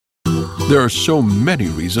There are so many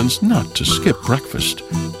reasons not to skip breakfast.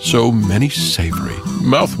 So many savory,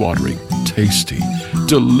 mouth-watering, tasty,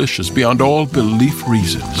 delicious beyond all belief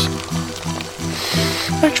reasons.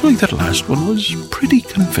 Actually, that last one was pretty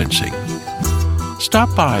convincing.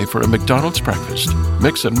 Stop by for a McDonald's breakfast.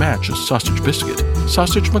 Mix and match a sausage biscuit,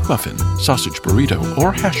 sausage McMuffin, sausage burrito,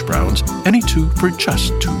 or hash browns, any two for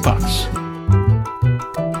just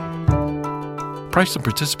 $2. Price and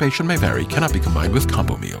participation may vary, cannot be combined with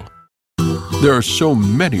combo meal. There are so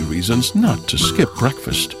many reasons not to skip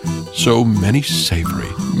breakfast. So many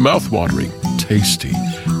savory, mouth-watering, tasty,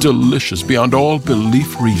 delicious beyond all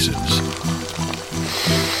belief reasons.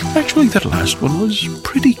 Actually, that last one was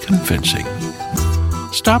pretty convincing.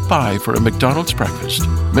 Stop by for a McDonald's breakfast.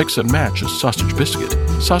 Mix and match a sausage biscuit,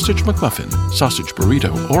 sausage McMuffin, sausage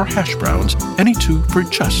burrito, or hash browns, any two for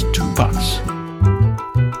just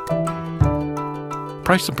 $2.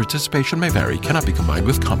 Price and participation may vary, cannot be combined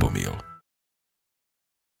with combo meal.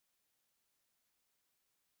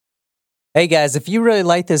 Hey guys, if you really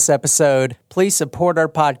like this episode, please support our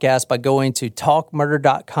podcast by going to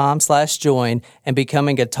talkmurder.com/join and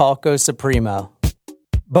becoming a Talko Supremo.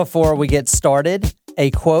 Before we get started,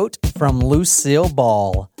 a quote from Lucille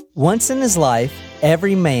Ball. Once in his life,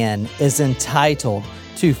 every man is entitled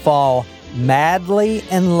to fall madly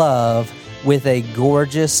in love with a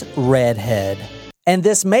gorgeous redhead. And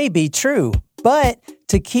this may be true, but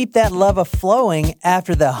to keep that love flowing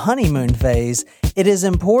after the honeymoon phase, it is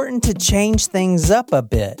important to change things up a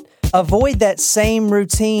bit. Avoid that same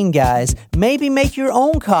routine, guys. Maybe make your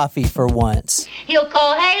own coffee for once. He'll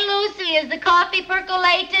call, "Hey, Lucy, is the coffee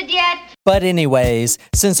percolated yet?" But anyways,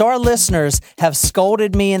 since our listeners have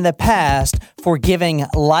scolded me in the past for giving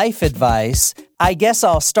life advice, I guess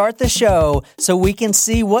I'll start the show so we can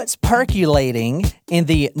see what's percolating in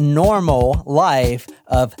the normal life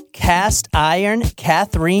of cast iron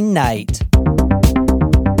Katherine Knight.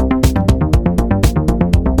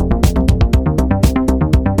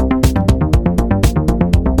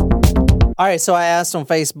 All right, so I asked on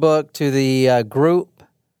Facebook to the group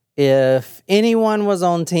if anyone was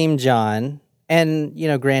on Team John, and, you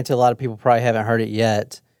know, granted, a lot of people probably haven't heard it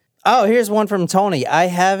yet. Oh, here's one from Tony. I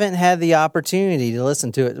haven't had the opportunity to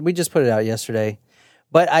listen to it. We just put it out yesterday.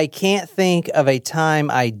 But I can't think of a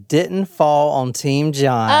time I didn't fall on Team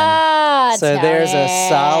John. So Tony. There's a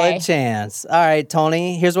solid chance. All right,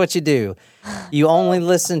 Tony, here's what you do. You only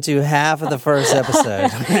listen to half of the first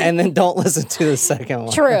episode, and then don't listen to the second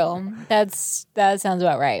one. True. That sounds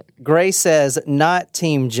about right. Grace says, not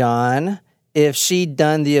Team John. If she'd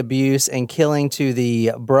done the abuse and killing to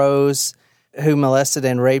the bros who molested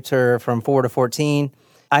and raped her from 4 to 14,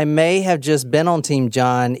 I may have just been on Team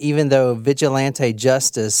John, even though vigilante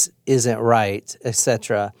justice isn't right,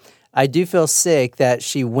 etc. I do feel sick that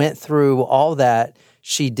she went through all that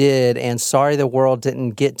she did, and sorry the world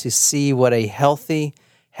didn't get to see what a healthy,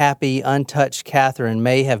 happy, untouched Katherine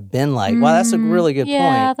may have been like. Wow, that's a really good point.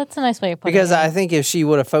 Yeah, that's a nice way of putting it. Because I think if she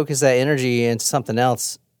would have focused that energy into something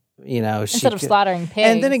else, you know, instead of slaughtering pigs.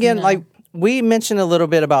 And then again, like we mentioned a little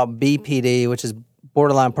bit about BPD, which is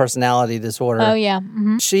borderline personality disorder. Oh, yeah.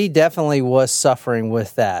 Mm-hmm. She definitely was suffering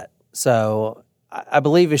with that. So I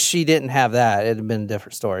believe if she didn't have that, it'd have been a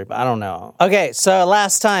different story, but I don't know. Okay, so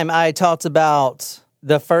last time I talked about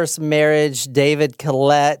the first marriage, David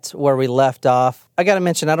Collette, where we left off. I got to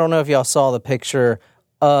mention, I don't know if y'all saw the picture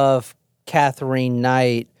of Katherine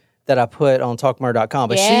Knight that I put on talkmurder.com,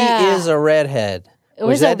 but she is a redhead. It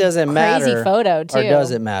was that doesn't matter. Crazy photo, too. Or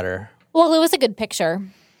does it matter? Well, it was a good picture.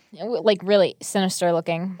 Like really sinister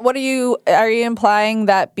looking. Are you implying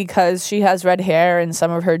that because she has red hair and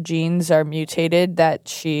some of her genes are mutated that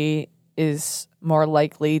she is more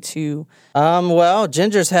likely to... Well,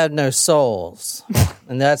 gingers have no souls,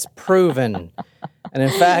 and that's proven. And in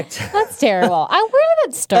fact... That's terrible. Where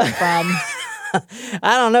did that start from?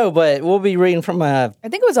 I don't know, but we'll be reading from I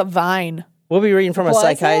think it was a Vine. We'll be reading from a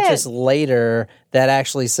psychiatrist later that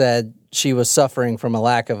actually said she was suffering from a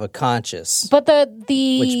lack of a conscience. But which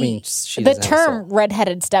means she the doesn't have a term soul.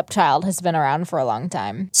 redheaded stepchild has been around for a long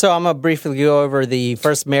time. So I'm going to briefly go over the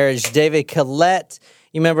first marriage. David Collette,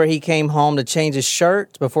 you remember he came home to change his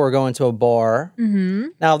shirt before going to a bar. Mm-hmm.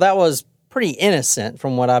 Now, that was pretty innocent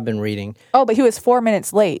from what I've been reading. Oh, but he was 4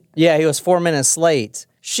 minutes late. Yeah, he was 4 minutes late.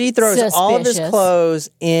 She throws all of his Suspicious. clothes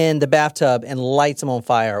in the bathtub and lights them on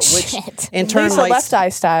fire, which in turn Lisa lights Left Eye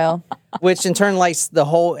style. which in turn lights the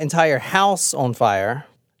whole entire house on fire.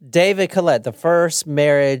 David Collette, the first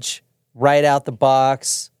marriage, right out the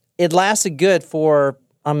box. It lasted good for,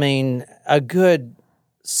 a good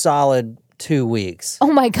solid 2 weeks.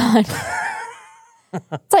 Oh my God.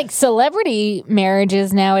 It's like celebrity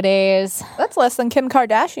marriages nowadays. That's less than Kim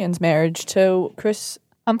Kardashian's marriage to Chris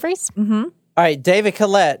Humphries? All right, David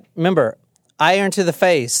Collette. Remember, iron to the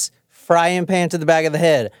face, frying pan to the back of the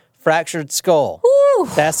head, fractured skull. Woo.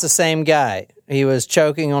 That's the same guy. He was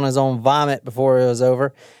choking on his own vomit before it was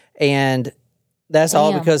over. And that's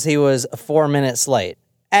all because he was 4 minutes late.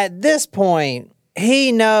 At this point,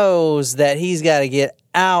 he knows that he's got to get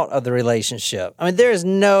out of the relationship. I mean, there is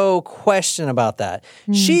no question about that.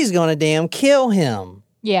 She's going to damn kill him.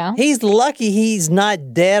 Yeah. He's lucky he's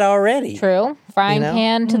not dead already. True. Frying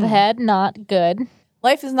pan to the head, not good.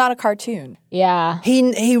 Life is not a cartoon. Yeah.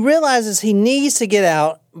 He realizes he needs to get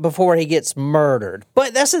out before he gets murdered.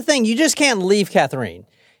 But that's the thing. You just can't leave Katherine.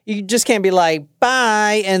 You just can't be like,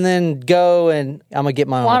 bye, and then go and I'm going to get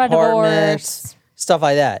my own apartment. Stuff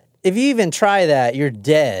like that. If you even try that, you're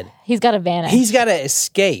dead. He's got to vanish. He's got to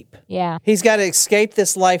escape. Yeah. He's got to escape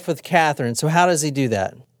this life with Katherine. So how does he do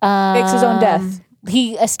that? Fakes his own death.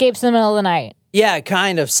 He escapes in the middle of the night. Yeah,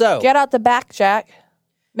 kind of so. Get out the back, Jack.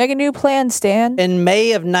 Make a new plan, Stan. In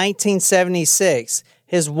May of 1976,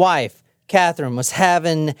 his wife, Katherine, was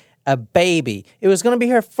having a baby. It was going to be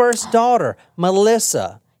her first daughter,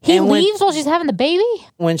 Melissa. He leaves while she's having the baby?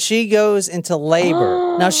 When she goes into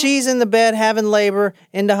labor. Now, she's in the bed having labor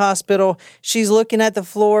in the hospital. She's looking at the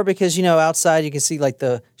floor because, outside you can see like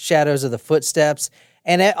the shadows of the footsteps.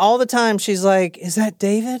 And all the time she's like, is that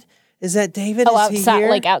David? Is that David? Oh, Is he outside, here?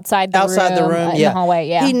 like outside the room. Outside the room, in yeah. the hallway,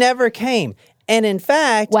 yeah. He never came. And in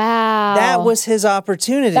fact, wow, that was his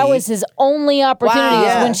opportunity. That was his only opportunity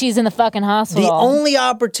Yeah. when she's in the fucking hospital. The only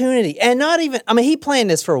opportunity. And not even, he planned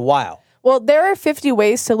this for a while. Well, there are 50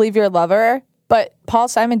 ways to leave your lover, but Paul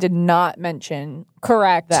Simon did not mention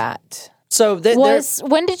Correct. that. So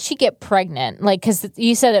when did she get pregnant? Like, because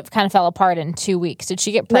you said it kind of fell apart in 2 weeks. Did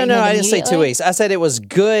she get pregnant? No, I didn't say 2 weeks. I said it was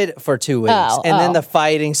good for 2 weeks. And then the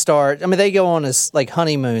fighting starts. They go on this like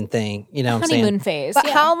honeymoon thing, what I'm saying? Honeymoon phase. But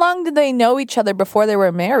how long did they know each other before they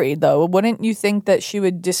were married, though? Wouldn't you think that she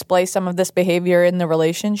would display some of this behavior in the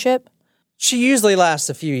relationship? She usually lasts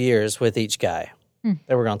a few years with each guy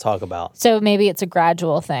that we're going to talk about. So maybe it's a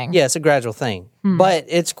gradual thing. Yeah, it's a gradual thing. But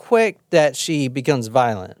it's quick that she becomes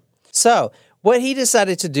violent. So what he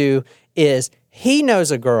decided to do is he knows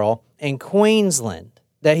a girl in Queensland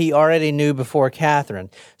that he already knew before Katherine.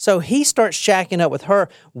 So he starts shacking up with her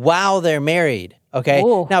while they're married, okay?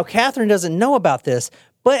 Ooh. Now, Katherine doesn't know about this,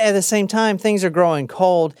 but at the same time, things are growing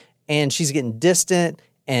cold and she's getting distant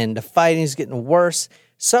and the fighting's getting worse.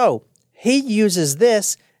 So he uses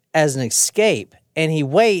this as an escape and he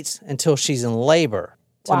waits until she's in labor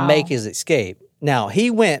to make his escape. Now, he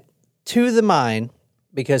went to the mine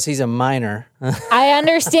because he's a minor. I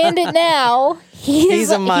understand it now. He's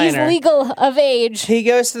a minor. He's legal of age. He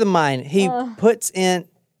goes to the mine. He puts in,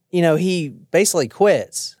 he basically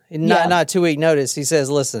quits. Not a 2 week notice. He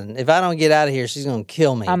says, listen, if I don't get out of here, she's going to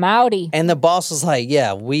kill me. I'm outie. And the boss was like,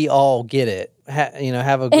 yeah, we all get it. Have a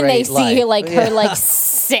great life. And they see her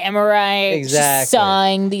samurai Exactly.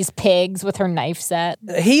 sawing these pigs with her knife set.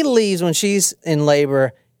 He leaves when she's in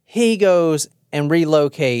labor. He goes and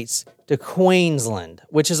relocates to Queensland,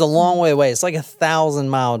 which is a long way away. It's like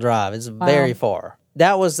 1,000-mile drive. It's very far.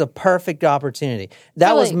 That was the perfect opportunity.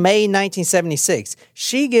 That was May 1976.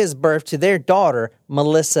 She gives birth to their daughter,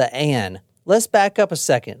 Melissa Ann. Let's back up a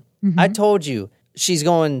second. I told you she's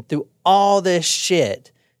going through all this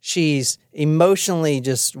shit. She's emotionally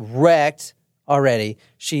just wrecked already.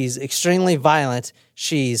 She's extremely violent.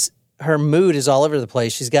 Her mood is all over the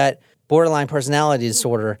place. She's got borderline personality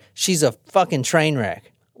disorder. She's a fucking train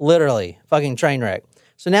wreck. Literally, fucking train wreck.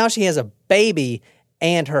 So now she has a baby,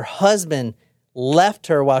 and her husband left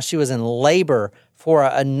her while she was in labor for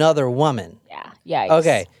another woman. Yeah.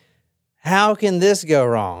 Okay. How can this go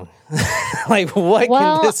wrong?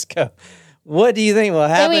 Can this go? What do you think will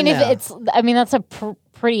happen now? That's a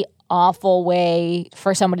pretty awful way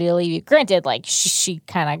for somebody to leave you. Granted, she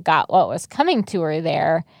kind of got what was coming to her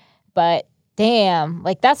there, but damn,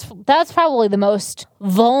 that's probably the most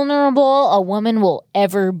vulnerable a woman will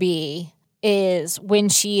ever be, is when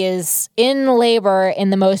she is in labor in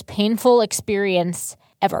the most painful experience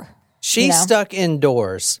ever. She's stuck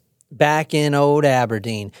indoors back in old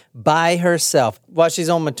Aberdeen by herself while she's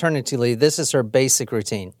on maternity leave. This is her basic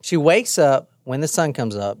routine. She wakes up when the sun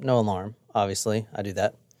comes up. No alarm, obviously. I do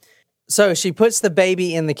that. So she puts the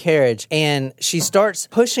baby in the carriage and she starts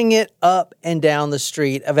pushing it up and down the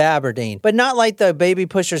street of Aberdeen. But not like the baby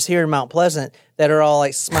pushers here in Mount Pleasant that are all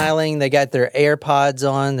like smiling. They got their AirPods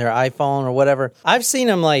on, their iPhone or whatever. I've seen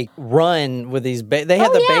them like run with these. They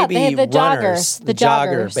have the baby they have the runners, joggers, the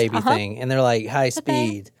jogger baby thing, and they're like high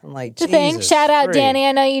speed. I'm like, The thing. Jesus, Shout out, free. Danny.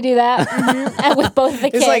 I know you do that And with both the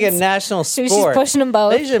kids. It's like a national sport. She's pushing them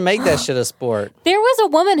both. They should make that shit a sport. There was a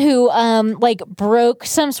woman who like broke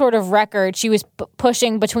some sort of record. She was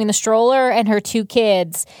pushing between the stroller and her 2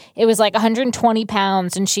 kids. It was like 120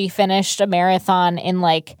 pounds, and she finished a marathon in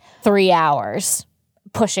like 3 hours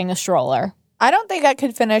pushing a stroller. I don't think I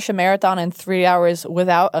could finish a marathon in 3 hours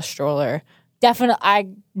without a stroller.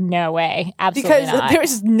 Definitely, no way. Absolutely Because not.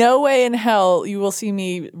 there's no way in hell you will see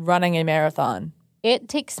me running a marathon. It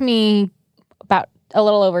takes me about a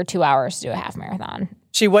little over 2 hours to do a half marathon.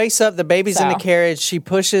 She wakes up, the baby's in the So. carriage. She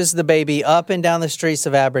pushes the baby up and down the streets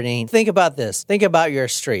of Aberdeen. Think about this. Think about your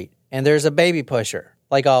street, and there's a baby pusher,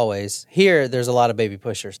 like always. Here, there's a lot of baby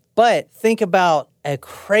pushers. But think about a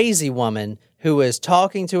crazy woman who is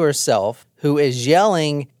talking to herself, who is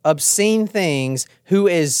yelling obscene things, who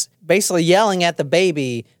is basically yelling at the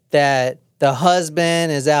baby that the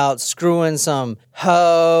husband is out screwing some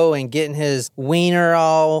hoe and getting his wiener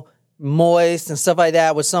all moist and stuff like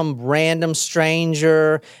that with some random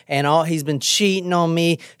stranger, and all he's been cheating on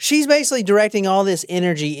me. She's basically directing all this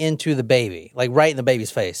energy into the baby, like right in the baby's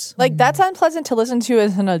face. Like, that's unpleasant to listen to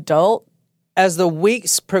as an adult. As the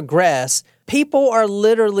weeks progress, people are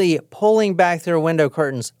literally pulling back their window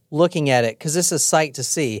curtains looking at it because it's a sight to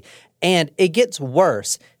see. And it gets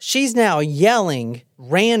worse. She's now yelling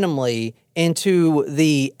randomly into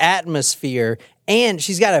the atmosphere, and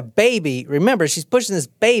she's got a baby. Remember, she's pushing this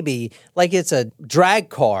baby like it's a drag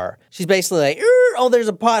car. She's basically like, oh, there's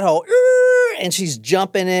a pothole. And she's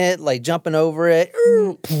jumping it, like jumping over it.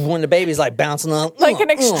 When the baby's like bouncing up. Like an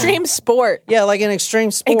extreme sport. Yeah, like an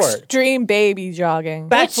extreme sport. Extreme baby jogging.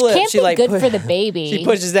 Which Backflip. can't She be like good for the baby. She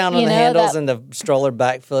pushes down on You the know, handles that- and the stroller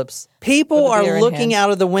backflips. People With a beer are in looking hand.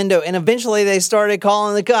 out of the window, and eventually they started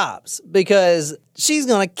calling the cops because she's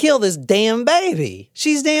going to kill this damn baby.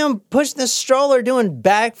 She's damn pushing the stroller, doing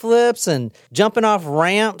backflips and jumping off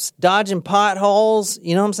ramps, dodging potholes,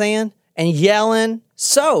 you know what I'm saying? And yelling.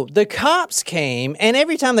 So the cops came, and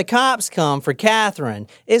every time the cops come for Katherine,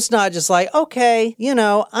 it's not just like, okay, you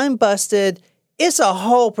know, I'm busted. It's a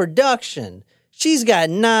whole production. She's got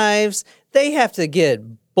knives. They have to get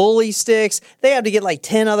bully sticks. They have to get like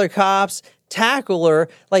 10 other cops, tackle her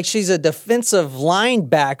like she's a defensive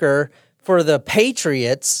linebacker for the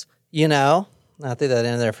Patriots, you know? I threw that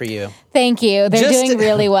in there for you. Thank you. They're Just doing to-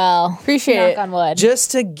 really well. Appreciate Knock it. on wood. Just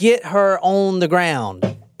to get her on the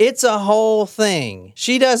ground. It's a whole thing.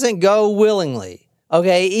 She doesn't go willingly.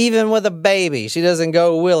 Okay, even with a baby, she doesn't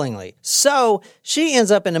go willingly. So she ends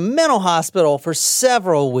up in a mental hospital for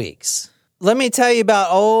several weeks. Let me tell you about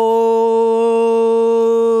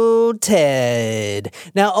old Ted.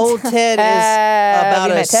 Now, old Ted is about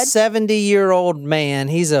you a met Ted? 70-year-old man.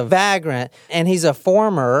 He's a vagrant, and he's a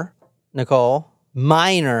former, Nicole,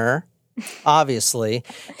 minor, obviously.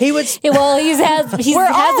 He would... Well, he hasn't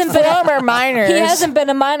been former minors. He hasn't been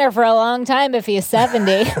a minor for a long time if he's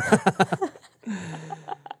 70.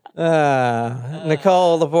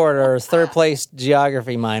 Nicole Laporte, third place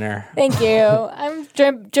geography minor. Thank you. I'm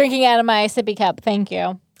drinking out of my sippy cup. Thank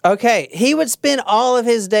you. Okay, he would spend all of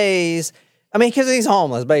his days, I mean, because he's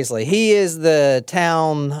homeless, basically. He is the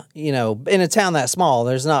town, you know, in a town that small,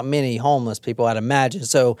 there's not many homeless people, I'd imagine.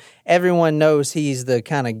 So everyone knows he's the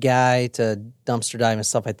kind of guy to dumpster dive and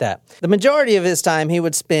stuff like that. The majority of his time he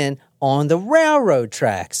would spend on the railroad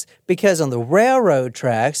tracks, because on the railroad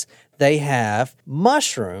tracks, they have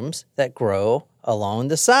mushrooms that grow along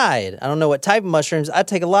the side. I don't know what type of mushrooms. I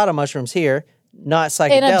take a lot of mushrooms here, not An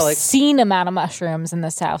psychedelic. obscene amount of mushrooms in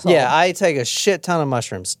this household. Yeah, I take a shit ton of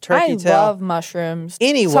mushrooms. I Turkey tail. love mushrooms.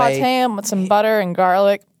 Anyway. Saute them with some butter and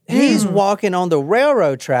garlic. He's walking on the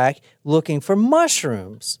railroad track looking for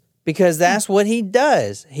mushrooms because that's what he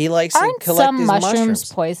does. He likes Aren't to collect some these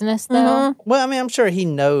mushrooms poisonous, though? Well, I mean, I'm sure he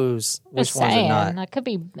knows which Just ones saying. are not. That could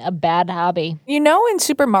be a bad hobby. You know in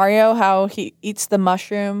Super Mario how he eats the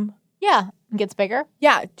mushroom? Yeah. It gets bigger.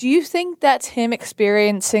 Yeah. Do you think that's him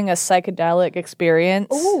experiencing a psychedelic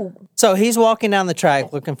experience? Ooh. So he's walking down the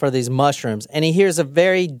track looking for these mushrooms, and he hears a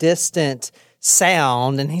very distant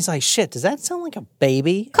sound, and he's like, shit, does that sound like a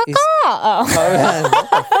baby? He's- Oh. what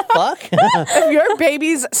the fuck? If your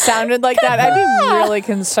babies sounded like that, I'd be really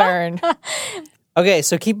concerned. Okay,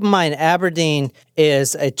 so keep in mind, Aberdeen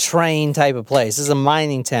is a train type of place. This is a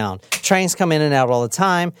mining town. Trains come in and out all the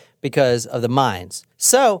time because of the mines.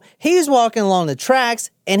 So he's walking along the tracks,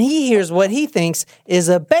 and he hears what he thinks is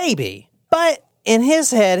a baby. But in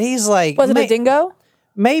his head, he's like, Was it a dingo?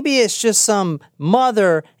 maybe it's just some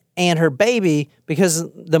mother and her baby because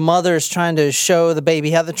the mother is trying to show the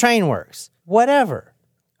baby how the train works. Whatever.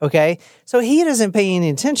 Okay? So he doesn't pay any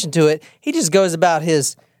attention to it. He just goes about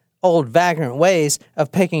his old vagrant ways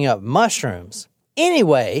of picking up mushrooms.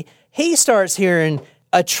 Anyway, he starts hearing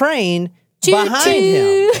a train behind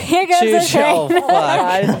him. Here goes the train.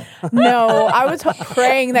 Oh, fuck. No, I was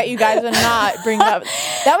praying that you guys would not bring up.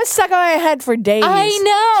 That was stuck in my head for days. I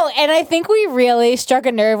know. And I think we really struck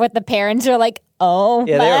a nerve with the parents who are like, oh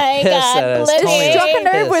Yeah, they were my pissed God. at us. Libby. Totally. It struck a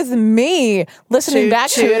nerve Pissed. with me listening back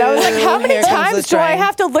to it. I was like, how many Here comes times the do I train.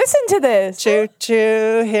 have to listen to this? Choo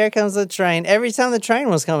choo, here comes the train. Every time the train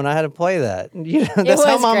was coming, I had to play that. You know, that's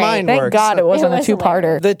how was my great. mind Thank works. God it wasn't It a was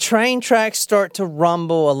two-parter. The train tracks start to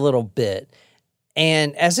rumble a little bit.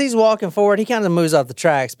 And as he's walking forward, he kind of moves off the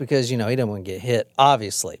tracks because, he didn't want to get hit,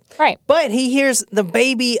 obviously. Right. But he hears the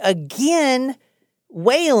baby again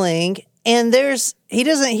wailing, and he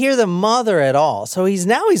doesn't hear the mother at all. So he's a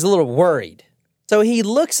little worried. So he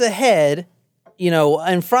looks ahead,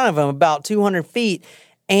 in front of him about 200 feet,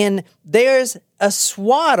 and there's a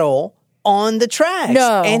swaddle on the tracks.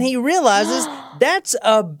 No. And he realizes that's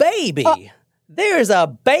a baby. There's a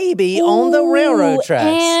baby on the railroad tracks.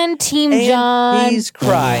 And Team And John. he's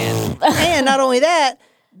crying. And not only that,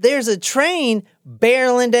 there's a train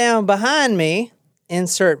barreling down behind me.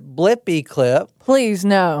 Insert Blippy clip. Please,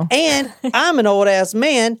 no. And I'm an old ass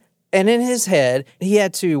man. And in his head, he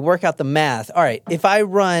had to work out the math. All right, if I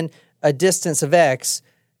run a distance of X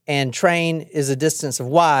and train is a distance of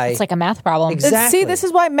Y. It's like a math problem. Exactly. See, this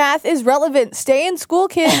is why math is relevant. Stay in school,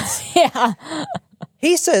 kids. Yeah.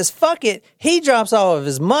 He says, fuck it. He drops all of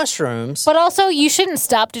his mushrooms. But also, you shouldn't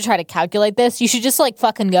stop to try to calculate this. You should just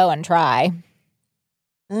fucking go and try.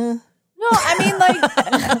 No, I mean,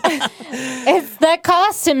 That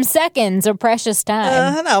cost him seconds of precious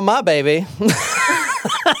time. No, my baby.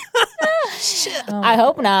 I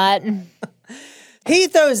hope not. He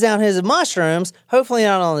throws down his mushrooms, hopefully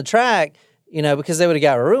not on the track, because they would have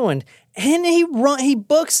got ruined. And he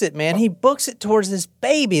books it, man. He books it towards this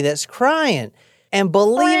baby that's crying. And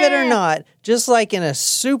believe it or not, just like in a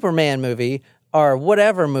Superman movie or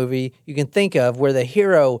whatever movie you can think of where the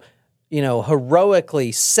hero,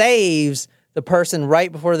 heroically saves the person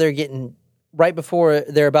right before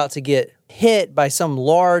they're about to get hit by some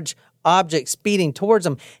large object speeding towards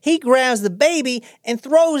them, he grabs the baby and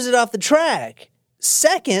throws it off the track,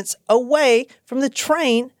 seconds away from the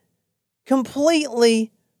train,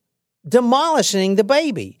 completely demolishing the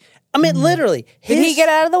baby. I mean, literally. did he get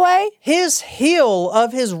out of the way? His heel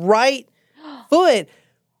of his right foot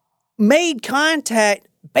made contact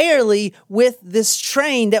barely with this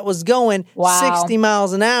train that was going Wow. 60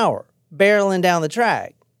 miles an hour, barreling down the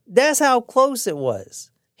track. That's how close it was.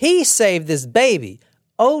 He saved this baby.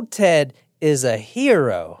 Old Ted is a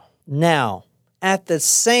hero. Now, at the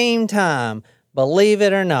same time, believe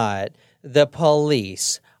it or not, the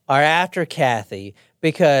police are after Kathy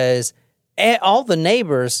because all the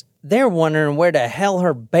neighbors, they're wondering where the hell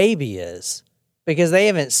her baby is because they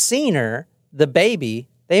haven't seen the baby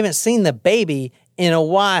in a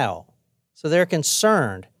while. So they're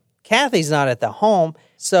concerned. Kathy's not at the home,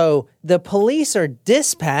 so the police are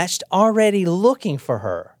dispatched already looking for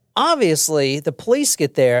her. Obviously, the police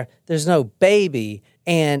get there, there's no baby,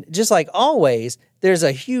 and just like always, there's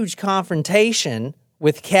a huge confrontation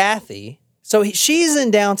with Kathy. So she's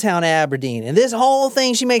in downtown Aberdeen, and this whole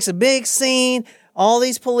thing, she makes a big scene. All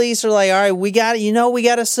these police are like, all right, we got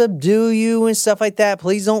to subdue you and stuff like that.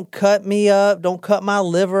 Please don't cut me up. Don't cut my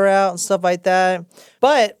liver out and stuff like that.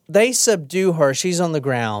 But they subdue her. She's on the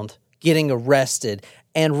ground getting arrested.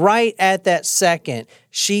 And right at that second,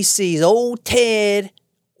 she sees old Ted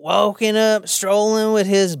walking up, strolling with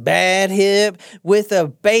his bad hip with a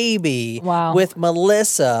baby. Wow. With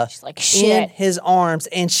Melissa She's like, in shit. his arms.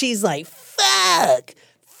 And she's like, fuck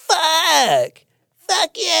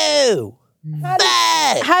you.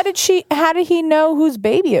 How did he know whose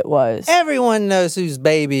baby it was? Everyone knows whose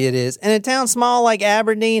baby it is. In a town small like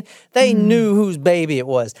Aberdeen, they knew whose baby it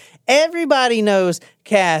was. Everybody knows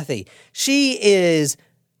Kathy. She is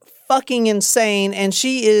fucking insane, and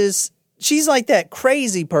she's like that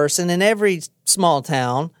crazy person in every small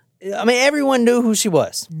town. I mean, everyone knew who she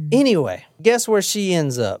was. Anyway, guess where she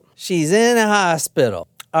ends up? She's in a hospital.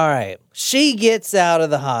 All right. She gets out of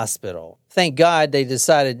the hospital. Thank God they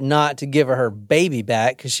decided not to give her baby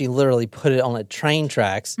back because she literally put it on the train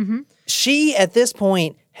tracks. Mm-hmm. She, at this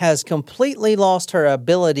point, has completely lost her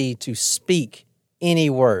ability to speak any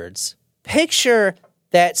words. Picture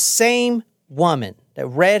that same woman, that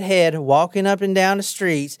redhead walking up and down the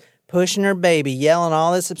streets, pushing her baby, yelling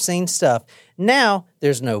all this obscene stuff. Now,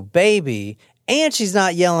 there's no baby, and she's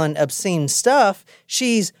not yelling obscene stuff.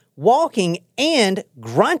 She's walking and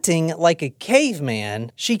grunting like a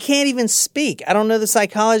caveman. She can't even speak. I don't know the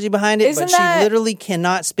psychology behind it, but she literally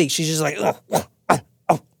cannot speak. She's just like,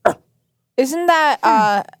 Isn't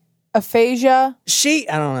that aphasia? I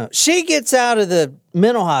don't know. She gets out of the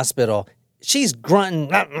mental hospital. She's grunting.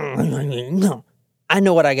 I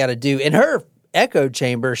know what I got to do. In her echo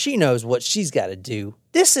chamber, she knows what she's got to do.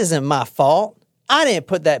 This isn't my fault. I didn't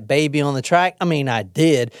put that baby on the track. I mean, I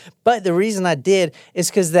did. But the reason I did is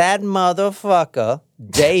because that motherfucker,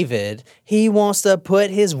 David, he wants to put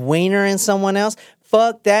his wiener in someone else.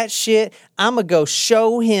 Fuck that shit. I'm going to go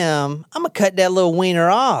show him. I'm going to cut that little wiener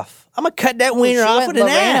off. I'm going to cut that wiener off with an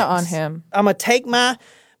axe. On him. I'm going to take my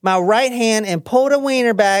right hand and pull the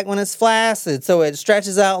wiener back when it's flaccid so it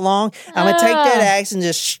stretches out long. I'm going to take that axe and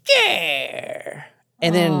just scare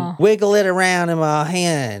and then wiggle it around in my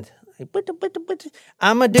hand. I'm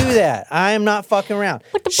going to do that. I am not fucking around.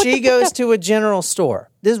 She goes to a general store.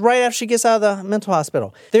 This is right after she gets out of the mental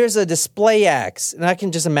hospital. There's a display axe, and I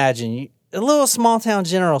can just imagine a little small town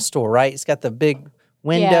general store, right? It's got the big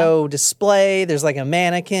window display. There's like a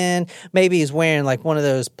mannequin. Maybe he's wearing like one of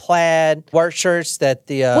those plaid work shirts that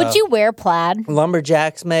the Would you wear plaid?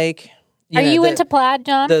 Lumberjacks make. Are you into plaid,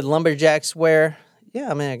 John? The lumberjacks wear. Yeah,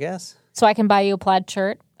 I mean, I guess. So I can buy you a plaid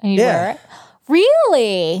shirt and you wear it?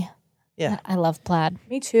 Really? Yeah. I love plaid.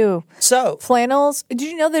 Me too. So flannels. Did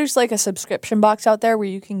you know there's like a subscription box out there where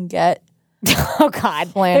you can get oh God,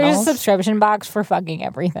 flannels? There's a subscription box for fucking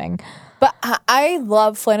everything. But I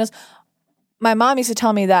love flannels. My mom used to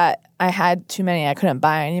tell me that I had too many. I couldn't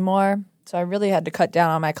buy anymore. So I really had to cut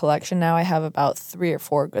down on my collection. Now I have about 3 or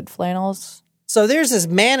 4 good flannels. So there's this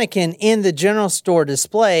mannequin in the general store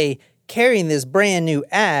display carrying this brand new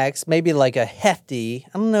axe, maybe like a hefty.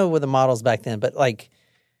 I don't know what the models back then, but like,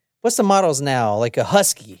 what's the models now? Like a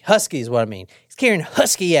husky. Husky is what I mean. He's carrying a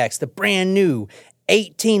husky axe, the brand new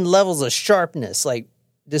 18 levels of sharpness. Like,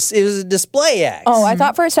 this, it was a display axe. Oh, I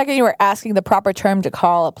thought for a second you were asking the proper term to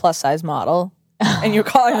call a plus-size model. And you're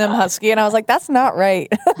calling them husky. And I was like, that's not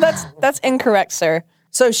right. That's incorrect, sir.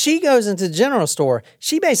 So she goes into the general store.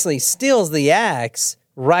 She basically steals the axe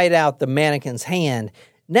right out the mannequin's hand.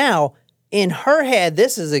 Now, in her head,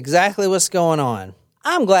 this is exactly what's going on.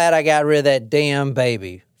 I'm glad I got rid of that damn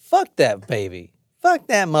baby. Fuck that baby. Fuck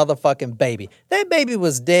that motherfucking baby. That baby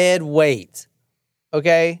was dead weight.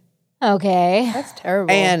 Okay? Okay. That's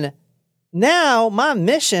terrible. And now my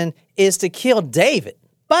mission is to kill David.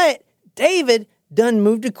 But David done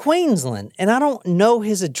moved to Queensland, and I don't know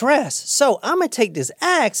his address. So I'm going to take this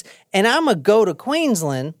axe, and I'm going to go to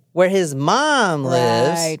Queensland, where his mom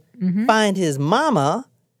lives, find his mama,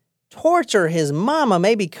 torture his mama,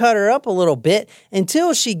 maybe cut her up a little bit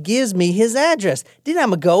until she gives me his address. Then I'm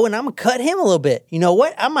going to go, and I'm going to cut him a little bit. You know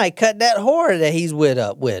what? I might cut that whore that he's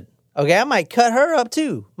up with. Okay, I might cut her up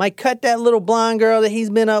too. Might cut that little blonde girl that he's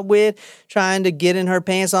been up with, trying to get in her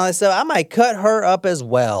pants and all that stuff. I might cut her up as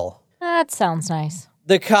well. That sounds nice.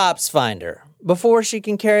 The cops find her before she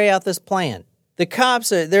can carry out this plan. The cops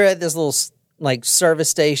they're at this little like service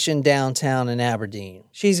station downtown in Aberdeen.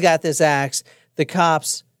 She's got this axe. The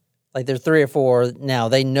cops, like they're 3 or 4 now,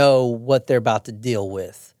 they know what they're about to deal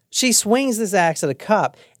with. She swings this axe at a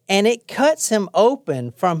cop, and it cuts him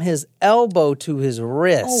open from his elbow to his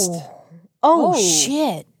wrist. Oh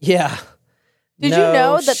shit. Yeah. Did you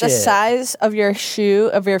know that the size of your shoe,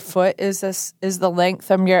 of your foot, is the length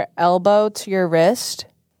from your elbow to your wrist?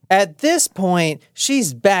 At this point,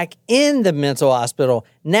 she's back in the mental hospital.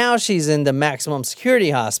 Now she's in the maximum security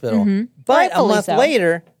hospital. Mm-hmm. But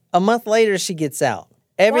a month later, she gets out.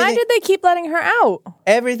 Why did they keep letting her out?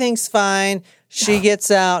 Everything's fine. She gets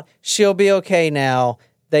out. She'll be okay now.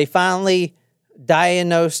 They finally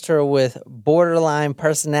diagnosed her with borderline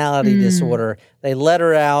personality disorder. They let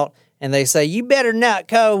her out. And they say, you better not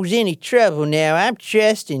cause any trouble now. I'm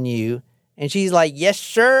trusting you. And she's like, yes,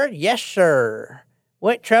 sir. Yes, sir.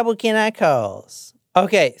 What trouble can I cause?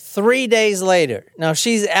 Okay, 3 days later. Now,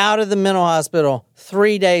 she's out of the mental hospital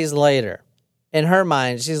 3 days later. In her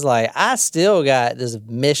mind, she's like, I still got this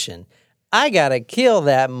mission. I got to kill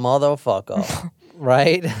that motherfucker.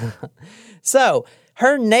 Right? So,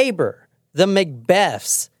 her neighbor, the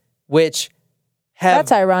Macbeths, which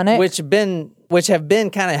that's ironic. Which have been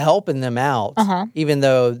kind of helping them out, even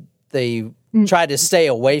though they tried to stay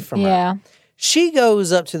away from her. She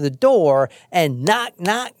goes up to the door and knock,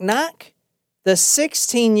 knock, knock. The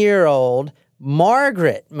 16-year-old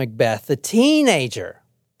Margaret Macbeth, the teenager,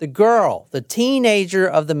 the girl, the teenager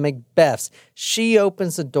of the Macbeths, she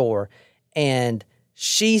opens the door and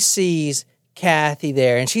she sees Kathy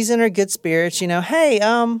there, and she's in her good spirits. You know, hey,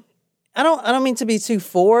 I don't mean to be too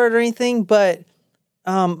forward or anything, but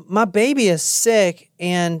my baby is sick,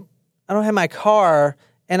 and my car,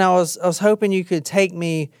 and I was hoping you could take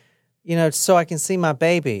me, so I can see my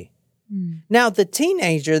baby. Now, the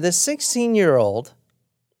teenager, the 16-year-old,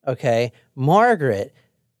 okay, Margaret,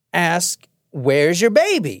 asked, where's your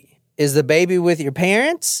baby? Is the baby with your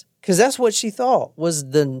parents? Because that's what she thought was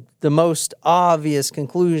the most obvious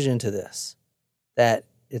conclusion to this, that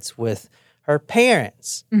it's with her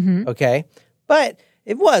parents, okay? But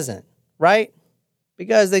it wasn't, right?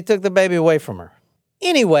 Because they took the baby away from her.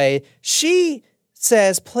 Anyway, she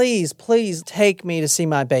says, please take me to see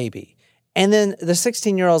my baby. And then the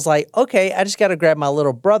 16-year-old's like, okay, I just got to grab my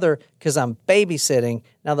little brother because I'm babysitting.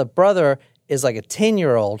 Now the brother is like a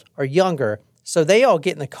 10-year-old or younger. So they all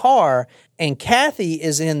get in the car, and Kathy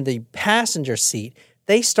is in the passenger seat.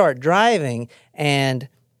 They start driving, and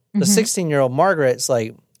the 16-year-old Margaret's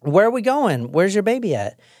like, where are we going? Where's your baby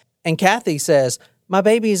at? And Kathy says, my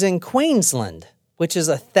baby's in Queensland, which is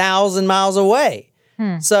 1,000 miles away.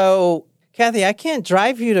 So, Kathy, I can't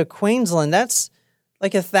drive you to Queensland. That's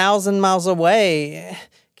like 1,000 miles away.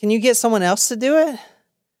 Can you get someone else to do it?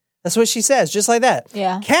 That's what she says, just like that.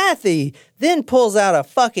 Yeah. Kathy then pulls out a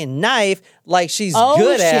fucking knife like she's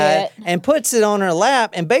good at and puts it on her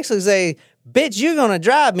lap and basically say, bitch, you're going to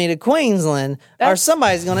drive me to Queensland or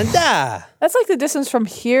somebody's going to die. That's like the distance from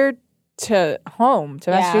here to home, to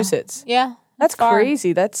Massachusetts. Yeah. That's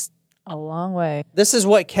crazy. That's a long way. This is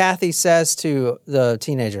what Kathy says to the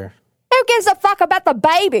teenager. Who gives a fuck about the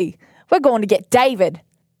baby? We're going to get David.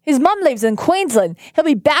 His mum lives in Queensland. He'll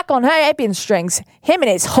be back on her apron strings. Him and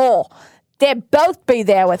his whore. They'll both be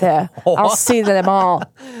there with her. I'll see them all.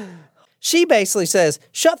 She basically says,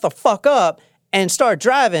 shut the fuck up and start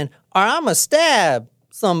driving or I'm going to stab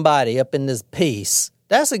somebody up in this piece.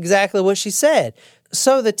 That's exactly what she said.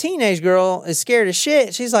 So the teenage girl is scared as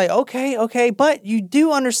shit. She's like, okay, but you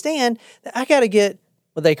do understand that I got to get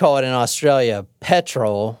what they call it in Australia,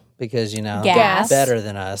 petrol, because, gas. They're better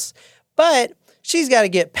than us. But she's got to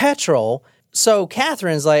get petrol. So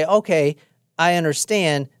Catherine's like, okay, I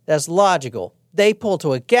understand. That's logical. They pull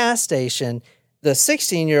to a gas station. The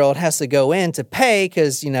 16-year-old has to go in to pay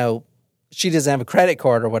because, she doesn't have a credit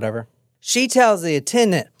card or whatever. She tells the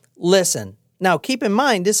attendant, listen, now keep in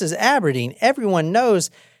mind, this is Aberdeen. Everyone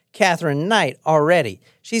knows Katherine Knight already.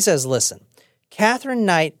 She says, listen, Katherine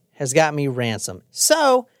Knight has got me ransom.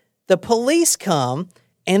 So the police come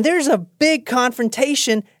and there's a big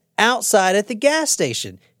confrontation outside at the gas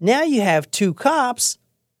station. Now you have two cops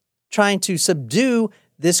trying to subdue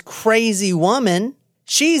this crazy woman.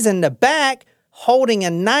 She's in the back holding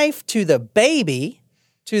a knife to the baby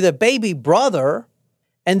brother.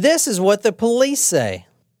 And this is what the police say.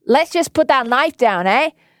 Let's just put that knife down,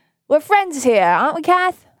 eh? We're friends here, aren't we,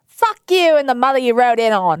 Kath? Fuck you and the mother you rode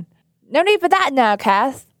in on. No need for that now,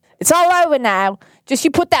 Kath. It's all over now. Just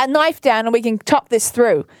you put that knife down and we can talk this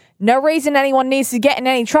through. No reason anyone needs to get in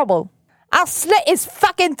any trouble. I'll slit his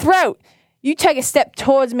fucking throat. You take a step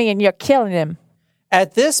towards me and you're killing him.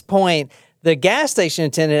 At this point, the gas station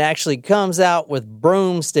attendant actually comes out with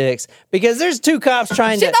broomsticks because there's two cops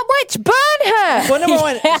trying to... the witch, burn her! Well, number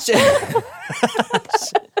one...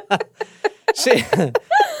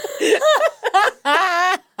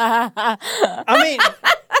 I mean,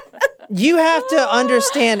 you have to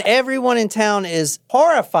understand everyone in town is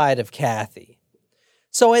horrified of Kathy.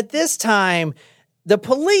 So at this time, the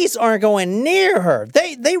police aren't going near her.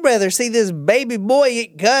 They rather see this baby boy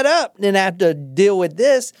get cut up than have to deal with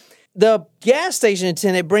this. The gas station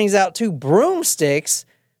attendant brings out two broomsticks,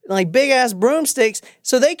 like big-ass broomsticks,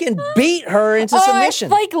 so they can beat her into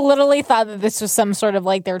submission. I literally thought that this was some sort of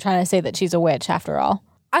they were trying to say that she's a witch after all.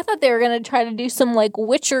 I thought they were going to try to do some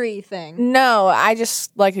witchery thing. No, I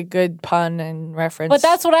just like a good pun and reference. But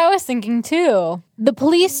that's what I was thinking too. The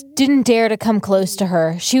police didn't dare to come close to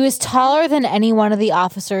her. She was taller than any one of the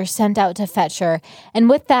officers sent out to fetch her, and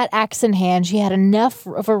with that axe in hand, she had enough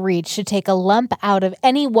of a reach to take a lump out of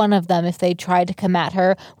any one of them if they tried to come at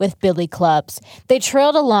her with billy clubs. They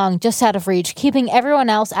trailed along just out of reach, keeping everyone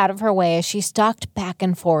else out of her way as she stalked back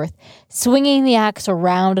and forth, swinging the axe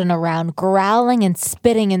around and around, growling and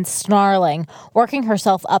spitting and snarling, working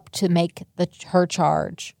herself up to make her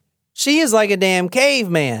charge. She is like a damn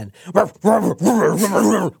caveman with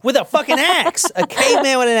a fucking axe. A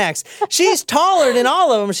caveman with an axe. She's taller than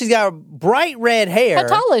all of them. She's got bright red hair. How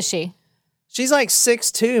tall is she? She's like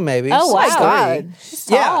 6'2", maybe. Oh, wow. 6'3". God. She's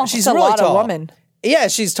tall. Yeah, she's That's really a lot tall. of woman. Yeah,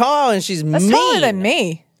 she's tall and she's That's mean. taller than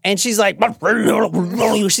me. And she's like,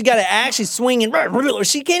 she's got an axe. She's swinging.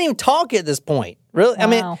 She can't even talk at this point. Really? Wow. I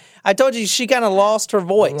mean, I told you she kind of lost her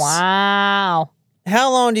voice. Wow.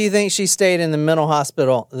 How long do you think she stayed in the mental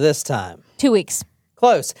hospital this time? 2 weeks.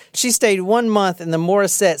 Close. She stayed 1 month in the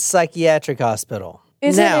Morissette Psychiatric Hospital.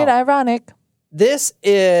 Isn't it ironic? This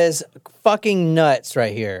is fucking nuts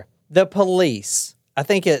right here. The police, I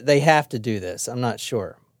think they have to do this. I'm not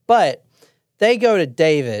sure. But they go to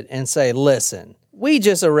David and say, listen, we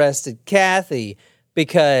just arrested Kathy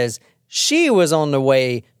because she was on the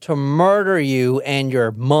way to murder you and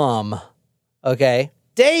your mom. Okay?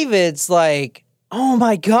 David's like, oh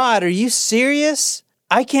my God, are you serious?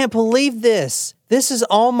 I can't believe this. This is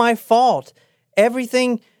all my fault.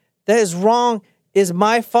 Everything that is wrong is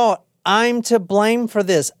my fault. I'm to blame for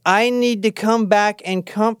this. I need to come back and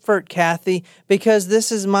comfort Kathy because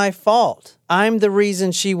this is my fault. I'm the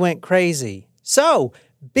reason she went crazy. So,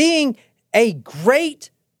 being a great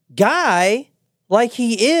guy like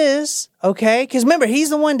he is, okay? Because remember, he's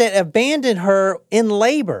the one that abandoned her in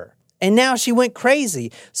labor. And now she went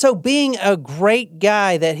crazy. So being a great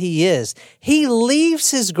guy that he is, he leaves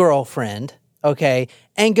his girlfriend, okay,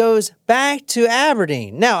 and goes back to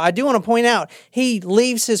Aberdeen. Now, I do want to point out, he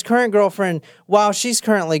leaves his current girlfriend while she's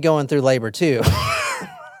currently going through labor too.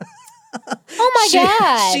 Oh my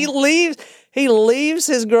God. He leaves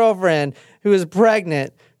his girlfriend who is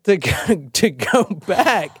pregnant to go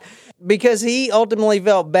back. Because he ultimately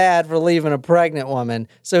felt bad for leaving a pregnant woman.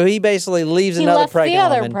 So he basically leaves another pregnant woman. He left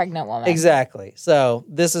the other pregnant woman. Exactly. So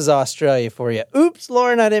this is Australia for you. Oops,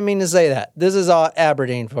 Lauren, I didn't mean to say that. This is all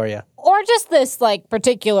Aberdeen for you. Or just this, like,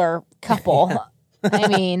 particular couple. I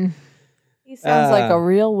mean. He sounds like a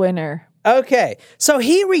real winner. Okay. So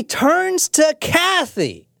he returns to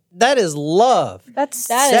Kathy. That is love. That's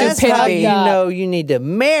That's how you know you need to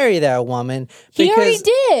marry that woman. He already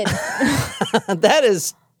did. That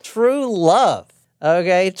is true love.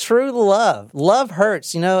 Okay, true love. Love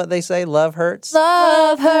hurts. You know what they say? Love hurts.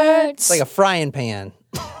 Love hurts. It's like a frying pan.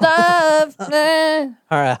 Love.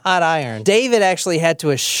 Or a hot iron. David actually had to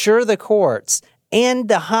assure the courts and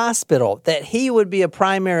the hospital that he would be a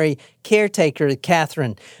primary caretaker to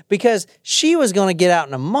Katherine because she was going to get out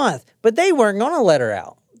in a month, but they weren't going to let her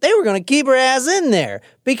out. They were going to keep her ass in there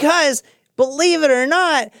because, believe it or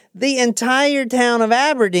not, the entire town of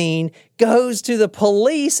Aberdeen goes to the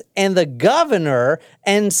police and the governor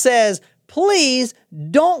and says, please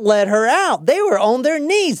don't let her out. They were on their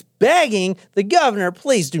knees begging the governor,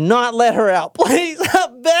 please do not let her out. Please,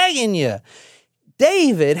 I'm begging you.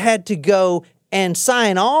 David had to go and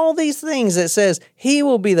sign all these things that says he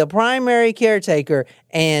will be the primary caretaker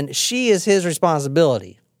and she is his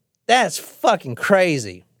responsibility. That's fucking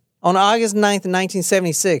crazy. On August 9th,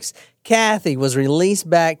 1976, Kathy was released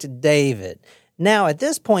back to David. Now, at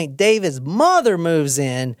this point, David's mother moves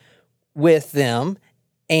in with them,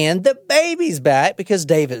 and the baby's back because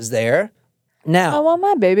David's there. Now, I want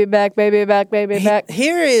my baby back, baby back, baby back.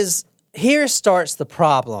 Here starts the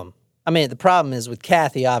problem. I mean, the problem is with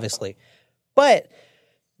Kathy, obviously. But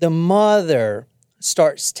the mother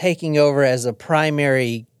starts taking over as a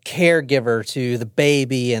primary caregiver to the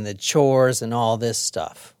baby and the chores and all this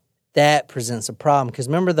stuff. That presents a problem because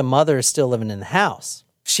remember, the mother is still living in the house.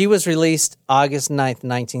 She was released August 9th,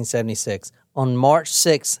 1976. On March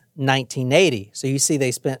 6th, 1980. So you see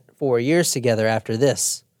they spent 4 years together after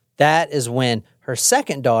this. That is when her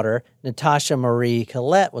second daughter, Natasha Marie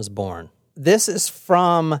Collette, was born. This is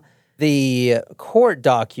from the court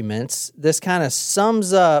documents. This kind of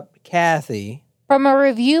sums up Kathy. From a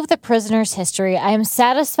review of the prisoner's history, I am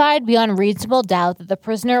satisfied beyond reasonable doubt that the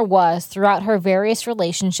prisoner was, throughout her various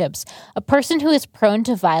relationships, a person who is prone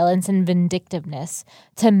to violence and vindictiveness,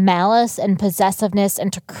 to malice and possessiveness,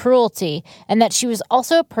 and to cruelty, and that she was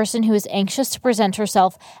also a person who is anxious to present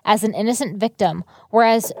herself as an innocent victim,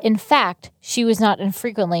 whereas, in fact, she was not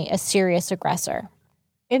infrequently a serious aggressor.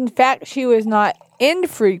 In fact, she was not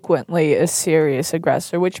infrequently a serious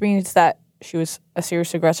aggressor, which means that she was a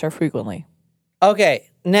serious aggressor frequently. Okay,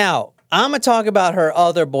 now, I'm going to talk about her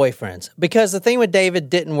other boyfriends because the thing with David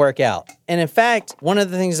didn't work out. And in fact, one of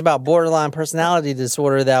the things about borderline personality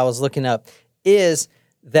disorder that I was looking up is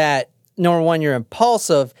that, number one, you're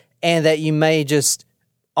impulsive and that you may just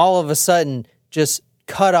all of a sudden just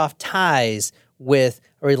cut off ties with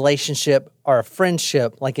a relationship or a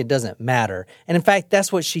friendship like it doesn't matter. And in fact,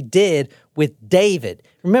 that's what she did with David.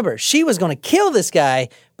 Remember, she was going to kill this guy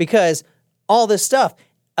because all this stuff.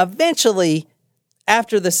 Eventually,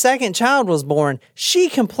 after the second child was born, she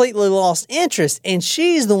completely lost interest, and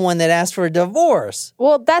she's the one that asked for a divorce.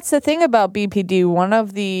 Well, that's the thing about BPD. One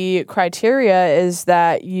of the criteria is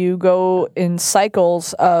that you go in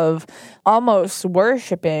cycles of almost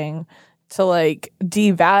worshiping to like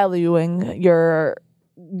devaluing your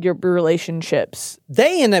relationships.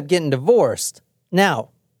 They end up getting divorced.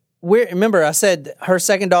 Now, remember I said her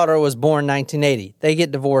second daughter was born 1980. They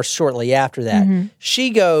get divorced shortly after that. Mm-hmm.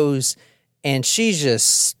 She goes and she's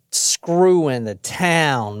just screwing the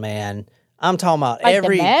town, man. I'm talking about Like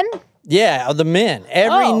every... the men? Yeah, the men.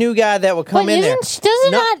 Every new guy that would come in there.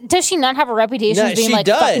 Does she not have a reputation of being she like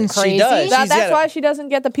does. fucking crazy? She does. That's why she doesn't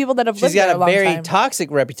get the people that have lived there a long time. She's got a very toxic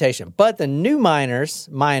reputation. But the new miners,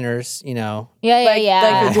 you know. Yeah.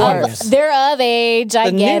 Like the dwarves. They're of age, I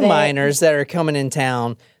get it. The new miners that are coming in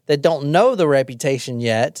town that don't know the reputation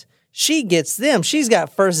yet, she gets them. She's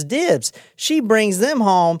got first dibs. She brings them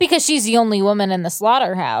home. Because she's the only woman in the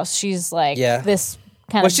slaughterhouse. She's like this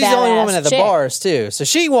kind of she's the only woman at the chick. bars too. So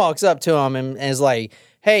she walks up to him and is like,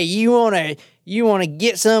 "Hey, you wanna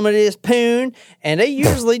get some of this poon?" And they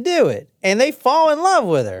usually do it, and they fall in love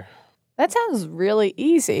with her. That sounds really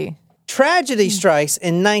easy. Tragedy strikes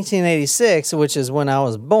in 1986, which is when I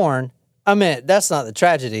was born. I mean, that's not the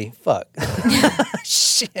tragedy. Fuck.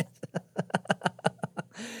 Shit.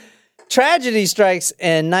 Tragedy strikes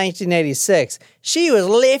in 1986. She was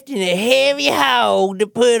lifting a heavy hog to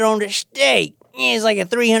put on the steak. It's like a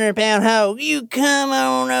 300-pound hog. You come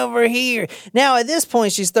on over here. Now, at this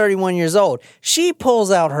point, she's 31 years old. She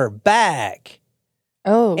pulls out her back.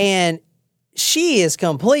 Oh. And she is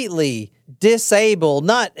completely disabled.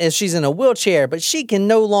 Not as she's in a wheelchair, but she can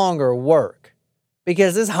no longer work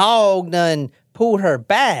because this hog done pulled her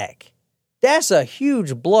back. That's a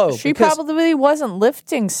huge blow. She probably wasn't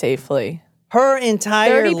lifting safely. Her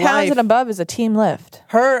entire 30 pounds and above is a team lift.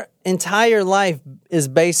 Her entire life is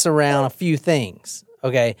based around a few things,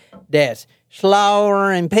 okay? That's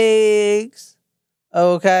slaughtering pigs,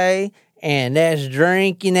 okay? And that's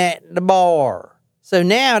drinking at the bar. So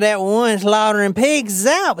now that one slaughtering pigs is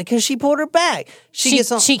out because she pulled her back. She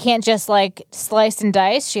can't just like slice and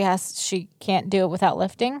dice. She can't do it without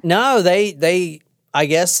lifting. No, they I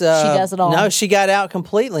guess she does it all. No, she got out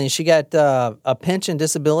completely, and she got a pension,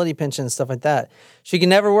 disability pension, and stuff like that. She can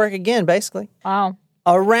never work again, basically. Wow.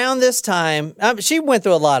 Around this time, she went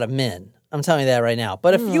through a lot of men. I'm telling you that right now.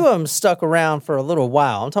 But a few of them stuck around for a little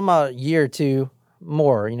while. I'm talking about a year or two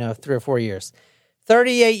more, 3 or 4 years.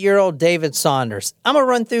 38-year-old David Saunders. I'm going to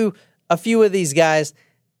run through a few of these guys.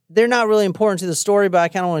 They're not really important to the story, but I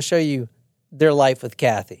kind of want to show you their life with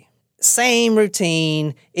Kathy. Same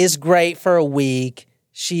routine, is great for a week.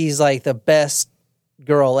 She's like the best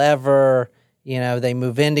girl ever. They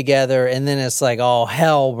move in together, and then it's like all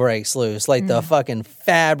hell breaks loose. Like the fucking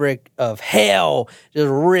fabric of hell just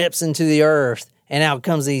rips into the earth, and out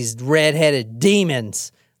comes these red-headed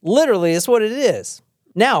demons. Literally, it's what it is.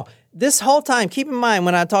 Now, this whole time, keep in mind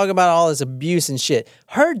when I talk about all this abuse and shit,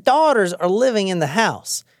 her daughters are living in the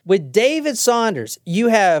house. With David Saunders, you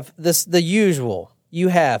have the usual. You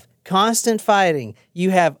have constant fighting.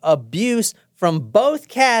 You have abuse from both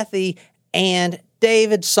Kathy and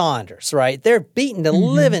David Saunders, right? They're beating the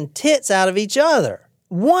living tits out of each other.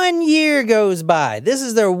 1 year goes by. This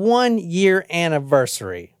is their 1 year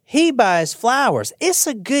anniversary. He buys flowers. It's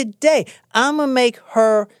a good day. I'm going to make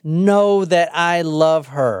her know that I love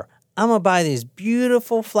her. I'm going to buy these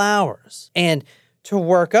beautiful flowers. And to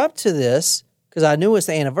work up to this, because I knew it's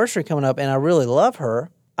the anniversary coming up and I really love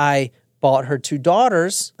her, I bought her 2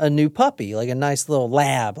 daughters a new puppy, like a nice little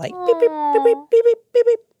lab, like beep, beep, beep, beep, beep, beep, beep,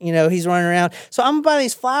 beep. He's running around. So I'm going to buy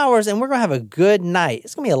these flowers, and we're going to have a good night.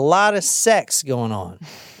 It's going to be a lot of sex going on.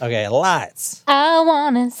 Okay, lots. I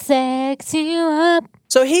want to sex you up.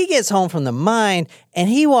 So he gets home from the mine, and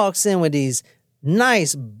he walks in with these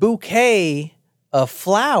nice bouquet of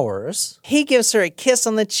flowers. He gives her a kiss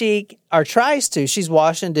on the cheek, or tries to. She's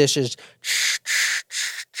washing dishes.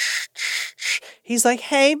 He's like,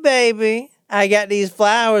 "Hey, baby, I got these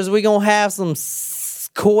flowers. We gonna have some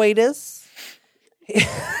coitus."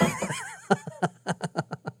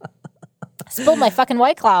 Spilled my fucking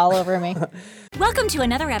White Claw all over me. Welcome to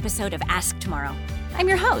another episode of Ask Tomorrow. I'm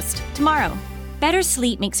your host, Tomorrow. Better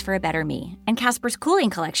sleep makes for a better me, and Casper's Cooling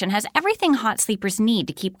Collection has everything hot sleepers need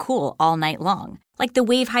to keep cool all night long, like the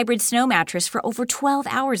Wave Hybrid Snow Mattress for over 12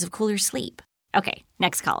 hours of cooler sleep. Okay,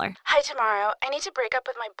 next caller. Hi, Tomorrow. I need to break up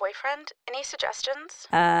with my boyfriend. Any suggestions?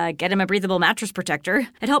 Get him a breathable mattress protector.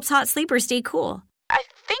 It helps hot sleepers stay cool. I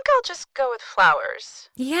think I'll just go with flowers.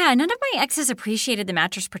 Yeah, none of my exes appreciated the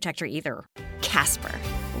mattress protector either. Casper,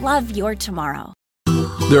 love your tomorrow.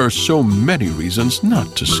 There are so many reasons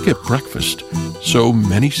not to skip breakfast. So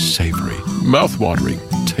many savory, mouth-watering,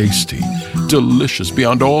 tasty, delicious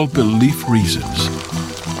beyond all belief reasons.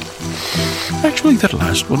 Actually, that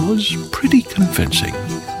last one was pretty convincing.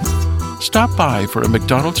 Stop by for a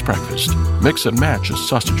McDonald's breakfast. Mix and match a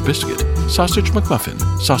sausage biscuit, sausage McMuffin,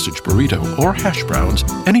 sausage burrito, or hash browns,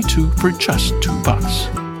 any 2 for just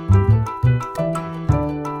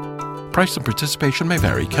 $2. Price and participation may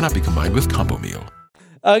vary, cannot be combined with combo meal.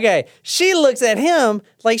 Okay, she looks at him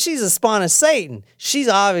like she's a spawn of Satan. She's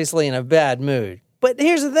obviously in a bad mood. But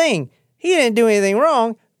here's the thing. He didn't do anything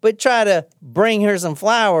wrong, but try to bring her some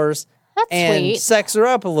flowers and sweet. sex her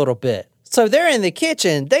up a little bit. So they're in the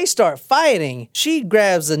kitchen. They start fighting. She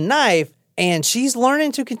grabs a knife, and she's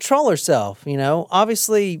learning to control herself. You know,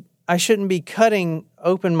 obviously, I shouldn't be cutting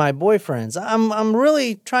open my boyfriends. I'm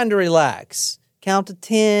really trying to relax. Count to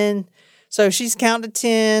 10. So she's counting to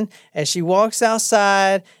 10 as she walks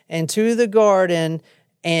outside into the garden,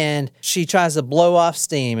 and she tries to blow off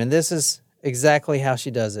steam. And this is exactly how she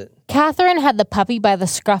does it. Catherine had the puppy by the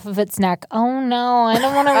scruff of its neck. Oh, no, I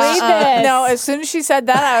don't want to read this. No, as soon as she said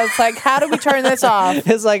that, I was like, how do we turn this off?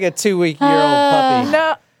 It's like a 2-week-old puppy.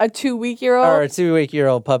 No, a 2-week-old? Or a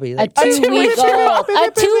 2-week-old puppy. A Like, 2-week-old.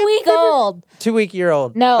 A 2-week-old.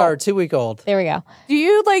 2-week-old. No. Or 2-week-old. There we go. Do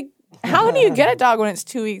you, how do you get a dog when it's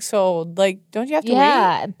 2 weeks old? Don't you have to wait?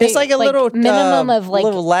 Yeah. It's like a little minimum of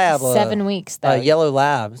little lab, 7 weeks, though. A yellow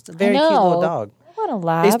lab. It's a very cute little dog. What a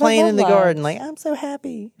lab. He's playing in the garden. garden like, I'm so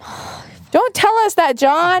happy. Don't tell us that,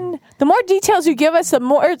 John. The more details you give us, the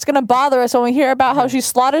more it's going to bother us when we hear about how she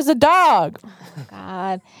slaughters a dog.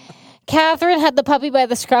 God. Catherine had the puppy by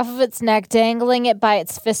the scruff of its neck, dangling it by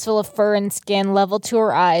its fistful of fur and skin level to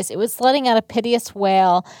her eyes. It was letting out a piteous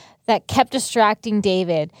wail that kept distracting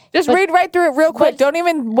David. Just read right through it real quick. Don't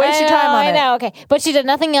even waste your time on it. I know, okay. But she did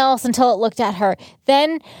nothing else until it looked at her.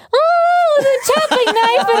 Then, the chopping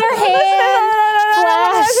knife in her hand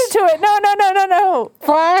flashed. Listen to it. No.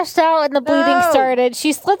 Flashed out and the bleeding started.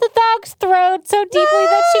 She slit the dog's throat so deeply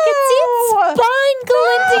that she could see its spine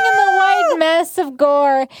glinting in the white mess of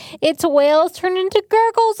gore. Its wails turned into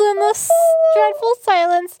gurgles in the dreadful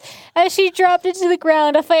silence as she dropped it to the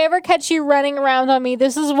ground. If I ever catch you running around on me,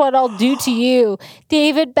 this is what I'll do to you.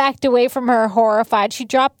 David backed away from her, horrified. She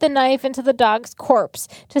dropped the knife into the dog's corpse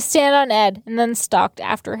to stand on Ed and then stalked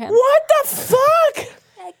after him. What the fuck?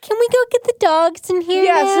 Can we go get the dogs in here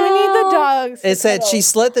Yes, now? we need the dogs. It said she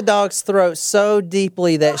slit the dog's throat so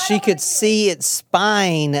deeply that she could see its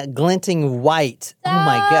spine glinting white. Oh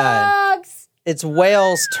my God. Dogs! Its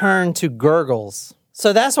wails turned to gurgles.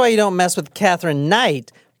 So that's why you don't mess with Katherine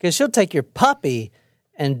Knight, because she'll take your puppy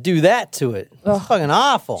and do that to it. It's fucking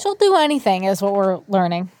awful. She'll do anything, is what we're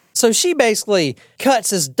learning. So she basically cuts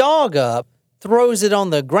his dog up, throws it on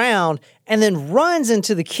the ground, and then runs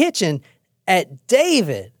into the kitchen at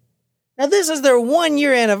David. Now, this is their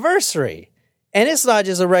 1-year anniversary, and it's not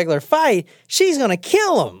just a regular fight. She's going to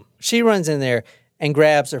kill him. She runs in there and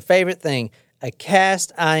grabs her favorite thing, a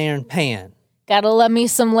cast iron pan. Gotta love me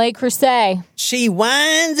some Le Creuset. She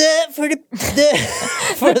winds up for the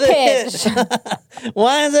for the pitch.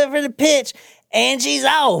 Winds up for the pitch, and she's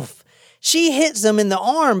off. She hits him in the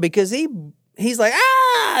arm because he's like,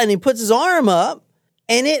 ah, and he puts his arm up,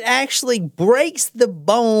 and it actually breaks the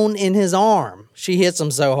bone in his arm. She hits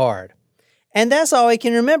him so hard. And that's all he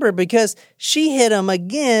can remember because she hit him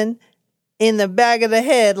again in the back of the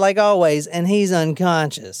head like always, and he's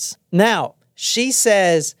unconscious. Now, she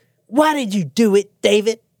says, why did you do it,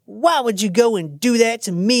 David? Why would you go and do that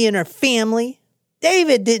to me and her family?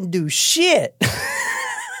 David didn't do shit.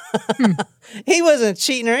 He wasn't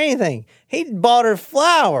cheating or anything. He bought her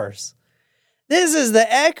flowers. This is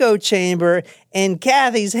the echo chamber in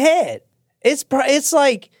Kathy's head. It's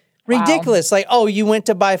like ridiculous. Wow. Like, oh, you went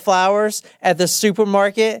to buy flowers at the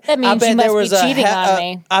supermarket? That means you must be cheating on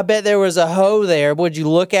me. I bet there was a hoe there. Would you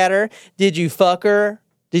look at her? Did you fuck her?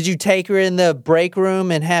 Did you take her in the break room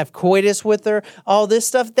and have coitus with her? All this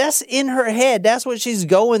stuff, that's in her head. That's what she's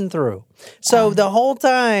going through. So the whole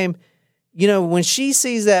time, you know, when she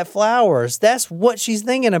sees that flowers, that's what she's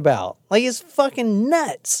thinking about. Like, it's fucking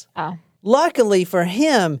nuts. Oh. Luckily for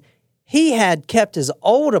him, he had kept his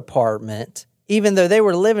old apartment, even though they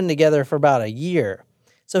were living together for about a year.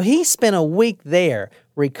 So he spent a week there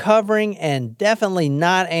recovering and definitely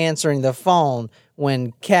not answering the phone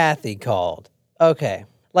when Kathy called. Okay.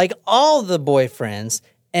 Like all the boyfriends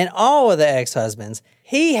and all of the ex-husbands,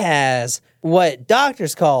 he has what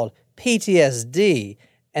doctors call PTSD.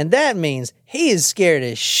 And that means he is scared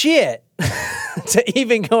as shit to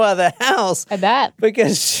even go out of the house. I bet.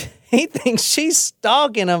 Because he thinks she's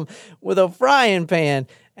stalking him with a frying pan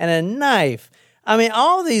and a knife. I mean,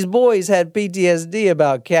 all these boys had PTSD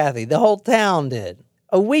about Kathy. The whole town did.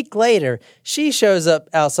 A week later, she shows up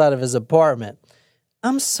outside of his apartment.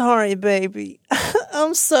 I'm sorry, baby.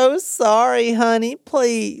 I'm so sorry, honey.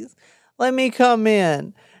 Please, let me come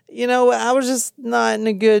in. You know, I was just not in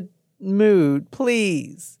a good mood.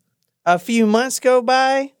 Please. A few months go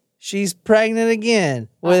by. She's pregnant again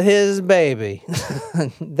with his baby.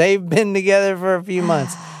 They've been together for a few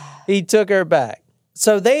months. He took her back.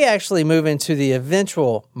 So they actually move into the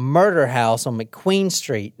eventual murder house on McQueen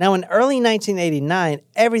Street. Now, in early 1989,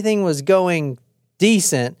 everything was going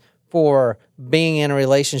decent for being in a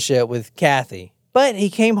relationship with Kathy. But he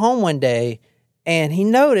came home one day and he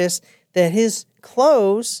noticed that his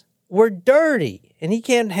clothes were dirty and he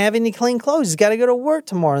can't have any clean clothes. He's got to go to work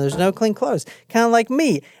tomorrow and there's no clean clothes. Kind of like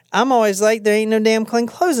me. I'm always like, there ain't no damn clean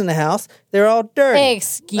clothes in the house. They're all dirty.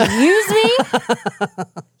 Excuse me?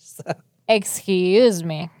 Excuse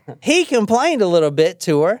me. He complained a little bit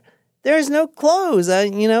to her. There's no clothes.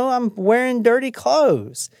 I'm wearing dirty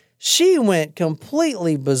clothes. She went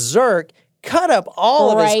completely berserk, cut up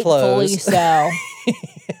all of his clothes. Rightfully so.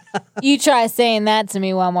 You try saying that to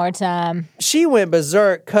me one more time. She went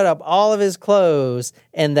berserk, cut up all of his clothes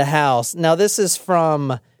in the house. Now, this is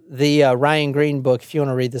from the Ryan Green book, if you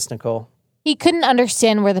want to read this, Nicole. He couldn't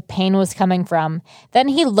understand where the pain was coming from. Then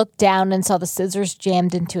he looked down and saw the scissors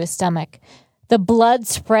jammed into his stomach, the blood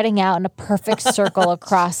spreading out in a perfect circle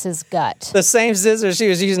across his gut. The same scissors she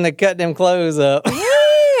was using to cut them clothes up.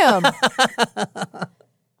 Damn.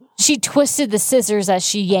 She twisted the scissors as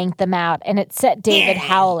she yanked them out, and it set David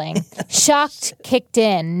howling. Shocked kicked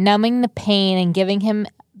in, numbing the pain and giving him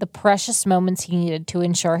the precious moments he needed to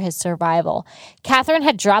ensure his survival. Katherine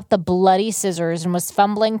had dropped the bloody scissors and was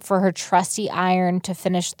fumbling for her trusty iron to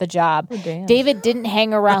finish the job. Oh, David didn't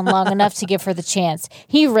hang around long enough to give her the chance.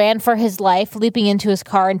 He ran for his life, leaping into his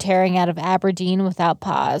car and tearing out of Aberdeen without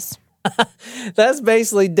pause. That's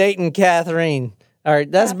basically dating Katherine. All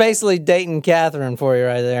right, that's basically dating Katherine for you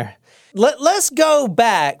right there. Let's go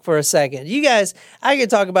back for a second. You guys, I could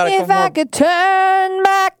talk about a couple If I could turn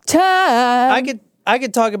back time. I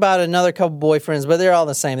could talk about another couple boyfriends, but they're all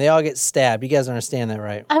the same. They all get stabbed. You guys understand that,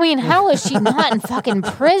 right? I mean, how is she not in fucking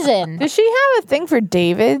prison? Does she have a thing for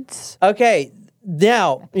Davids? Okay,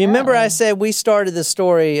 now, you remember I said we started the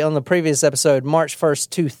story on the previous episode, March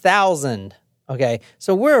 1st, 2000. Okay,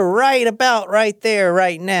 so we're right there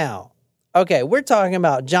right now. Okay, we're talking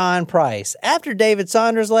about John Price. After David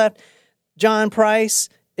Saunders left, John Price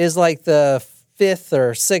is like the 5th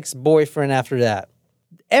or 6th boyfriend after that.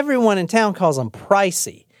 Everyone in town calls him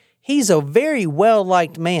Pricey. He's a very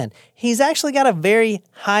well-liked man. He's actually got a very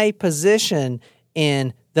high position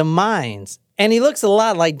in the mines. And he looks a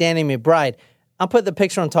lot like Danny McBride. I'll put the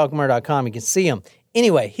picture on talkmurder.com. You can see him.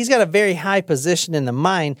 Anyway, he's got a very high position in the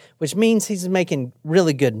mine, which means he's making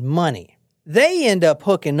really good money. They end up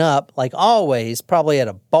hooking up, like always, probably at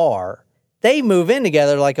a bar. They move in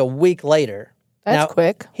together like a week later. That's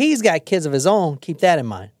quick. He's got kids of his own. Keep that in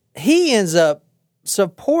mind. He ends up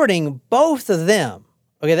supporting both of them.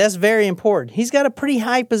 Okay, that's very important. He's got a pretty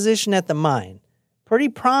high position at the mine. Pretty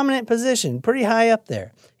prominent position, pretty high up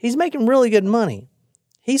there. He's making really good money.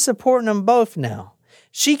 He's supporting them both now.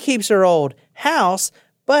 She keeps her old house,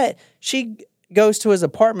 but she goes to his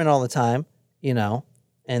apartment all the time, and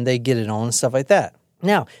they get it on and stuff like that.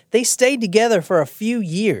 Now, they stayed together for a few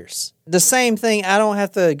years. The same thing, I don't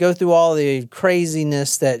have to go through all the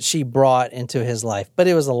craziness that she brought into his life, but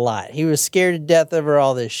it was a lot. He was scared to death over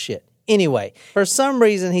all this shit. Anyway, for some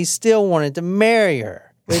reason, he still wanted to marry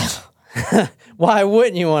her, which, why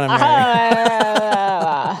wouldn't you want to marry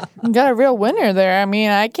her? You got a real winner there. I mean,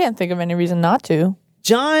 I can't think of any reason not to.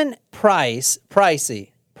 John Pricey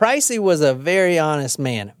was a very honest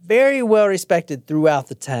man, very well respected throughout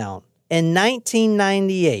the town. In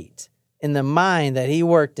 1998, in the mine that he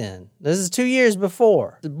worked in, this is 2 years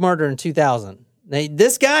before the murder in 2000. Now,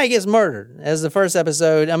 this guy gets murdered as the first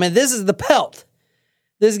episode. I mean, this is the pelt.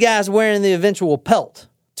 This guy's wearing the eventual pelt.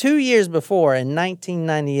 2 years before, in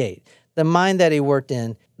 1998, the mine that he worked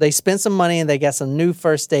in, they spent some money and they got some new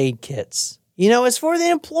first aid kits. It's for the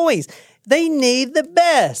employees. They need the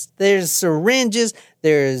best. There's syringes,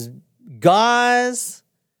 there's gauze,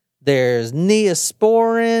 there's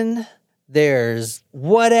Neosporin, there's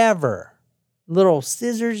whatever. Little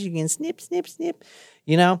scissors you can snip, snip, snip,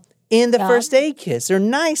 in the first aid kits. They're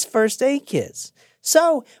nice first aid kits.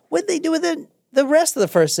 So what'd they do with the rest of the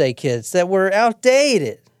first aid kits that were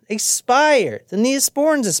outdated, expired? The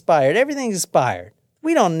Neosporin's expired. Everything's expired.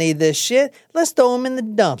 We don't need this shit. Let's throw them in the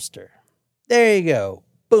dumpster. There you go.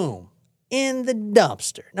 Boom. In the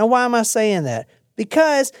dumpster. Now, why am I saying that?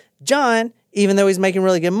 Because John, even though he's making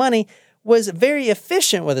really good money, was very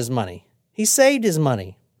efficient with his money. He saved his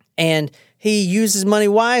money, and he used his money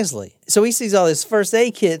wisely. So he sees all his first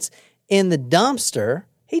aid kits in the dumpster.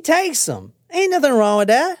 He takes them. Ain't nothing wrong with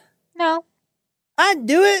that. No. I'd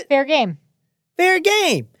do it. Fair game. Fair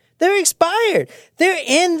game. They're expired. They're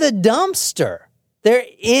in the dumpster. They're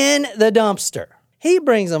in the dumpster. He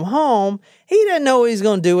brings them home. He doesn't know what he's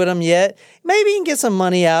going to do with them yet. Maybe he can get some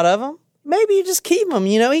money out of them. Maybe you just keep them.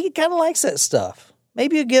 He kind of likes that stuff.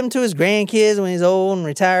 Maybe he'll give them to his grandkids when he's old and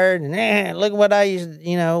retired. And look what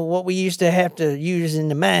what we used to have to use in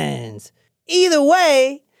the mines. Either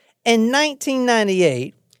way, in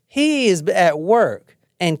 1998, he is at work.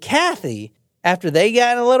 And Kathy, after they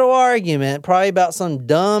got in a little argument, probably about some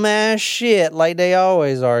dumb-ass shit like they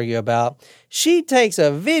always argue about, she takes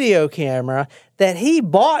a video camera that he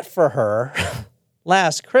bought for her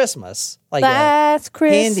last Christmas. Like last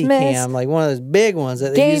Christmas. Handy cam, like one of those big ones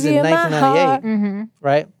that they used in 1998.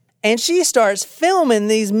 Right? And she starts filming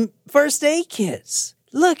these first aid kits.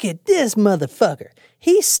 Look at this motherfucker.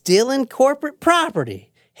 He's stealing corporate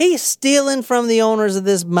property. He's stealing from the owners of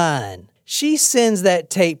this mine. She sends that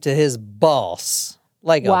tape to his boss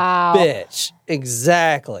like a bitch.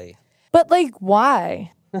 Exactly. But like,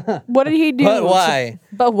 why? What did he do? But why?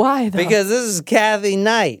 But why, though? Because this is Katherine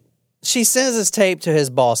Knight. She sends this tape to his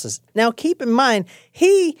bosses. Now, keep in mind,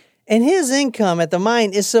 he and his income at the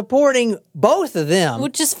mine is supporting both of them.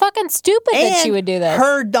 Which is fucking stupid that she would do this.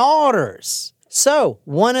 Her daughters. So,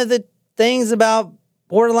 one of the things about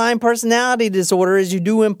borderline personality disorder is you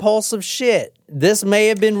do impulsive shit. This may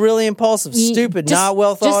have been really impulsive, stupid, not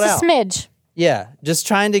well thought out. Just a smidge. Yeah, just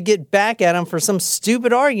trying to get back at him for some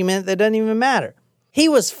stupid argument that doesn't even matter. He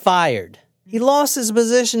was fired. He lost his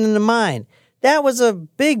position in the mine. That was a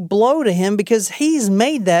big blow to him because he's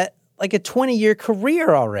made that like a 20-year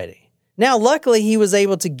career already. Now, luckily, he was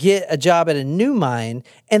able to get a job at a new mine,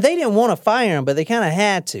 and they didn't want to fire him, but they kind of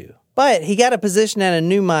had to. But he got a position at a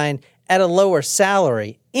new mine at a lower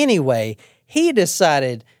salary. Anyway, he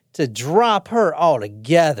decided to drop her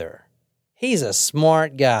altogether. He's a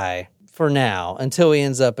smart guy for now until he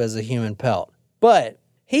ends up as a human pelt. But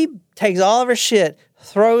he takes all of her shit,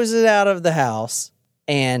 throws it out of the house,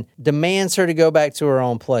 and demands her to go back to her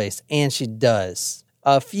own place. And she does.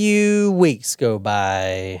 A few weeks go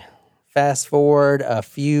by. Fast forward a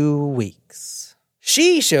few weeks.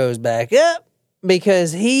 She shows back up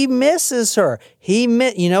because he misses her.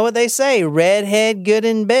 You know what they say, redhead good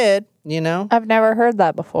in bed, you know? I've never heard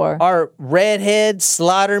that before. Or redhead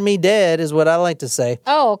slaughter me dead is what I like to say.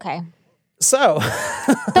 Oh, okay. So.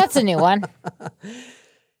 That's a new one.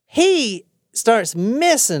 He starts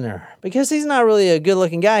missing her because he's not really a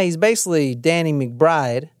good-looking guy. He's basically Danny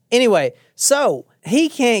McBride. Anyway, so he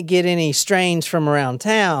can't get any strange from around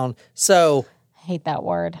town, so... I hate that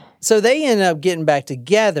word. So they end up getting back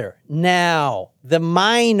together. Now, the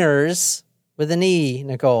miners, with an E,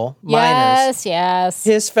 Nicole. Miners. Yes.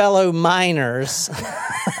 His fellow miners,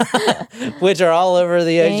 which are all over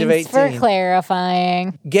the age of 18. Thanks for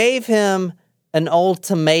clarifying. Gave him an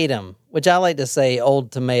ultimatum, which I like to say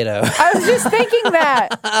old tomato. I was just thinking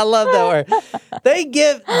that. I love that word.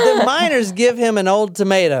 The miners give him an old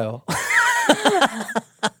tomato.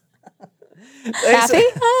 Kathy?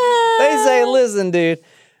 They say, listen, dude,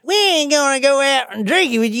 we ain't gonna go out and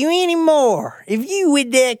drink it with you anymore. If you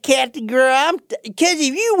with that Kathy girl, because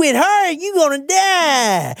if you with her, you gonna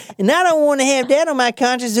die. And I don't want to have that on my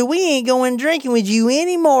conscience, so we ain't going drinking with you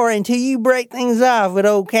anymore until you break things off with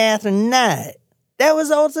old Katherine Knight. That was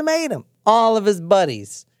the ultimatum. All of his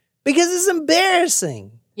buddies. Because it's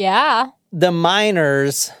embarrassing. Yeah. The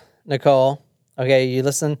miners, Nicole, okay, you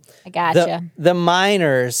listen? I gotcha. The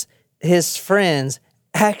miners, his friends,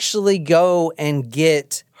 actually go and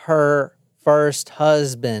get her first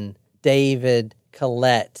husband, David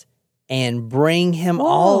Collette, and bring him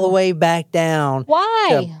all the way back down. Why?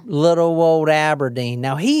 To little old Aberdeen.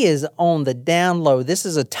 Now, he is on the down low. This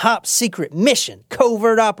is a top secret mission,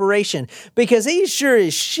 covert operation, because he sure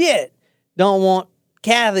as shit don't want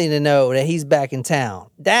Kathy to know that he's back in town.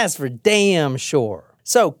 That's for damn sure.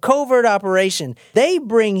 So, covert operation, they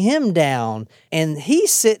bring him down, and he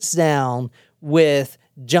sits down with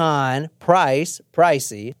John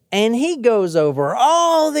Pricey, and he goes over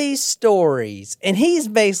all these stories, and he's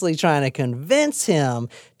basically trying to convince him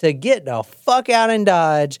to get the fuck out and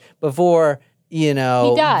Dodge before,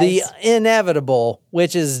 the inevitable,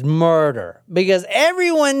 which is murder. Because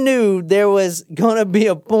everyone knew there was going to be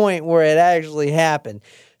a point where it actually happened.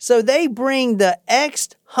 So they bring the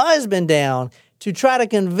ex-husband down to try to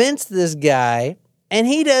convince this guy, and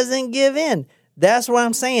he doesn't give in. That's what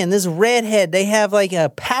I'm saying. This redhead, they have like a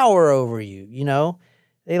power over you,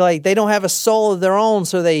 They don't have a soul of their own,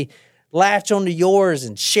 so they latch onto yours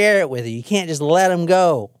and share it with you. You can't just let them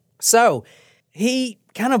go. So he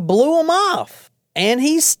kind of blew him off, and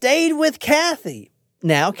he stayed with Kathy.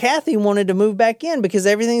 Now, Kathy wanted to move back in because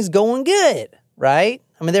everything's going good, right?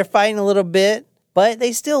 I mean, they're fighting a little bit, but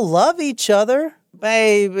they still love each other.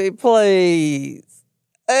 Baby, please.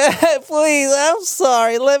 Please, I'm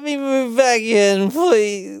sorry. Let me move back in,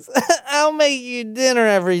 please. I'll make you dinner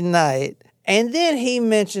every night. And then he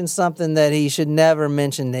mentioned something that he should never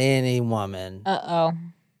mention to any woman. Uh-oh.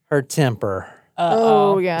 Her temper.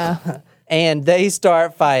 Oh, yeah. And they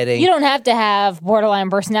start fighting. You don't have to have borderline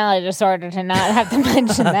personality disorder to not have to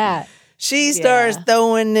mention that. She starts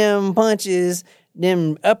throwing them punches,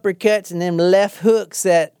 them uppercuts, and them left hooks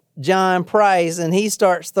at John Price, and he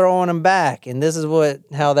starts throwing them back. And this is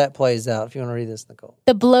how that plays out, if you want to read this, Nicole.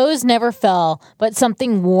 The blows never fell, but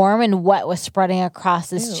something warm and wet was spreading across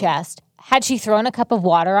his chest. Had she thrown a cup of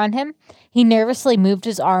water on him? He nervously moved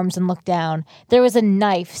his arms and looked down. There was a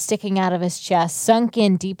knife sticking out of his chest, sunk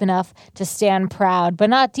in deep enough to stand proud,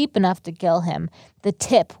 but not deep enough to kill him. The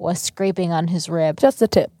tip was scraping on his rib. Just the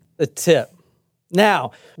tip. The tip.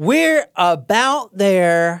 Now, we're about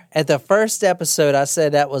there at the first episode. I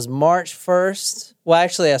said that was March 1st. Well,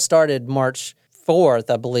 actually, I started March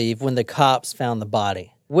 4th, I believe, when the cops found the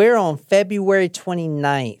body. We're on February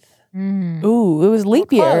 29th. Ooh, it was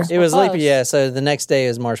leap year. It was leap year, so the next day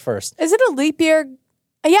is March 1st. Is it a leap year?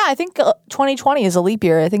 Yeah, I think 2020 is a leap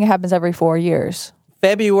year. I think it happens every 4 years.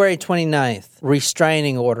 February 29th,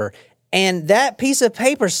 restraining order. And that piece of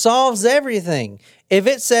paper solves everything. If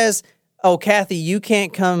it says, oh, Kathy, you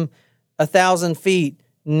can't come 1,000 feet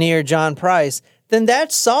near John Price, then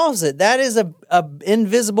that solves it. That is a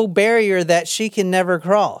invisible barrier that she can never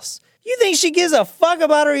cross. You think she gives a fuck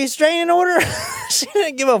about a restraining order? She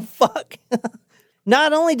didn't give a fuck.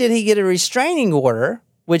 Not only did he get a restraining order,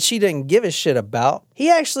 which she didn't give a shit about, he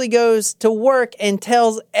actually goes to work and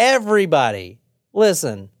tells everybody,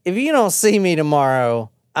 listen, if you don't see me tomorrow,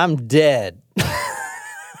 I'm dead.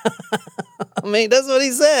 I mean, that's what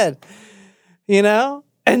he said, you know?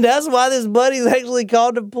 And that's why this buddy's actually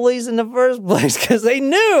called the police in the first place, because they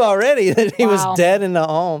knew already that he was dead in the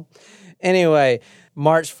home. Anyway,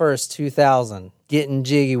 March 1st, 2000, getting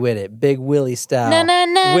jiggy with it, Big Willie style.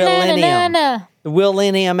 Willennium. The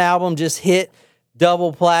Willennium album just hit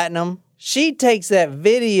double platinum. She takes that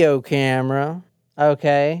video camera,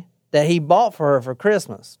 okay, that he bought for her for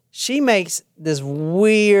Christmas. She makes this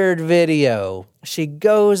weird video. She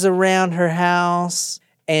goes around her house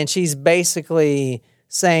and she's basically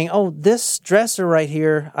saying, oh, this dresser right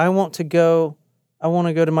here, I want to go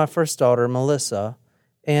to my first daughter, Melissa,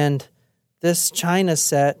 and this china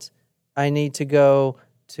set, I need to go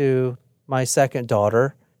to my second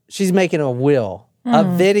daughter. She's making a will, a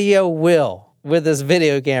video will with this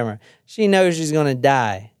video camera. She knows she's going to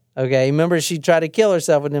die, okay? Remember, she tried to kill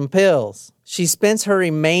herself with them pills. She spends her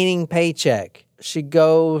remaining paycheck. She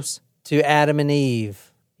goes to Adam and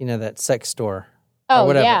Eve, you know, that sex store. Oh, or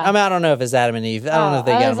whatever. yeah. I mean, I don't know if it's Adam and Eve. I don't know if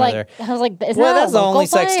they got them over there. I was like, is Well, that that's a the local only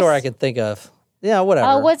sex place? store I could think of. Yeah, whatever.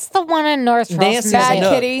 Oh, what's the one in North Charleston? Nancy's Bad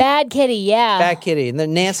Nook. Kitty. Bad Kitty, yeah. Bad Kitty. And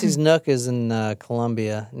then Nancy's Nook is in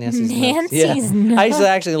Columbia. Nancy's Nancy's Nook. Nook. I used to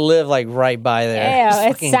actually live like right by there. Ew, It's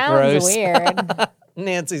it fucking sounds gross. weird.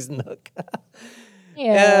 Nancy's Nook. Ew.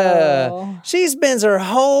 Yeah. She spends her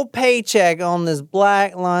whole paycheck on this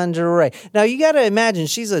black lingerie. Now, you got to imagine,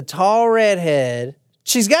 she's a tall redhead.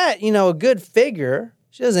 She's got, you know, a good figure.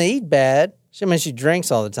 She doesn't eat bad. She drinks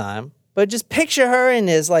all the time. But just picture her in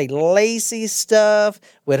this, like, lacy stuff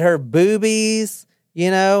with her boobies,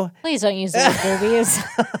 you know? Please don't use those boobies.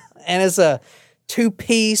 And it's a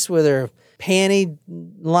two-piece with her panty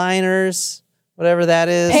liners, whatever that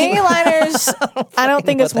is. Panty liners, I don't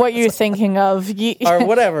think it's what you're thinking of. Or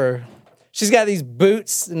whatever. She's got these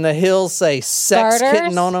boots, and the heels say sex Garters?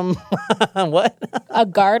 kitten on them. What? A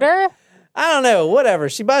garter? I don't know. Whatever.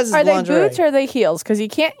 She buys this Are they lingerie. boots or are they heels? Because you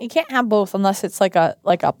can't have both unless it's like a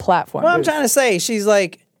platform. Well, I'm boot. trying to say, she's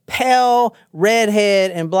like pale,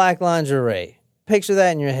 redhead, and black lingerie. Picture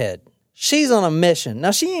that in your head. She's on a mission.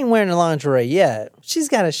 Now, she ain't wearing the lingerie yet. She's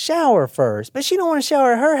got to shower first, but she don't want to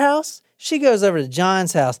shower at her house. She goes over to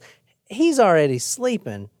John's house. He's already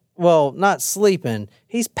sleeping. Well, not sleeping.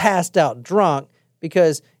 He's passed out drunk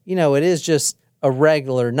because, you know, it is just a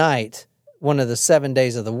regular night, one of the 7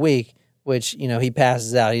 days of the week, which, you know, he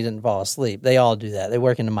passes out. He didn't fall asleep. They all do that. They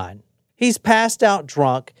work in the mind. He's passed out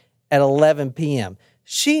drunk at 11 p.m.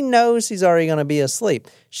 She knows he's already going to be asleep.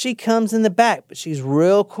 She comes in the back, but she's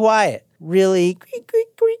real quiet. Really, creak,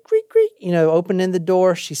 creak, creak, creak, creak. You know, opening the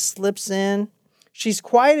door. She slips in. She's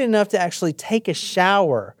quiet enough to actually take a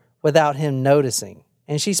shower without him noticing.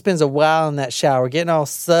 And she spends a while in that shower, getting all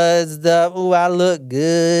sudsed up. Ooh, I look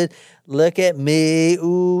good. Look at me.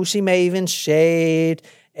 Ooh, she may even shaved.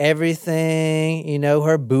 Everything, you know,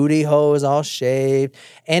 her booty hole is all shaved.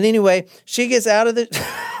 And anyway, she gets out of the...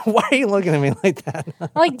 Why are you looking at me like that?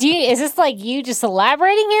 Like, is this like you just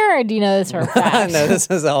elaborating here, or do you know this for a fact? No, this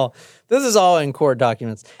is all in court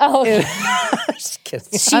documents. Oh, okay. Just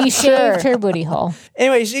kidding. She shaved her booty hole.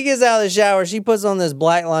 Anyway, she gets out of the shower. She puts on this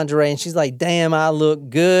black lingerie, and she's like, damn, I look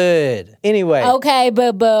good. Anyway. Okay,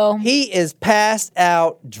 boo-boo. He is passed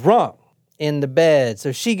out drunk in the bed.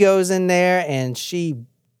 So she goes in there, and she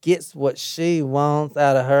gets what she wants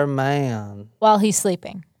out of her man. While he's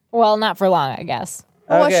sleeping. Well, not for long, I guess.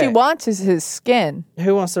 Well, Okay. What she wants is his skin.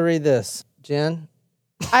 Who wants to read this? Jen?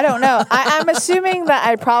 I don't know. I'm assuming that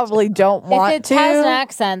I probably don't want If it to. has an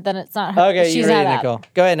accent, then it's not her. Okay, She's you read it, not up. Nicole.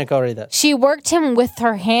 Go ahead, Nicole, read that. She worked him with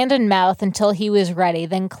her hand and mouth until he was ready,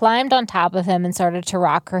 then climbed on top of him and started to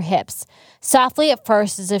rock her hips. Softly at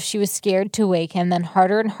first, as if she was scared to wake him, then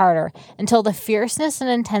harder and harder, until the fierceness and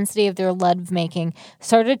intensity of their love-making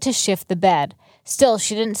started to shift the bed. Still,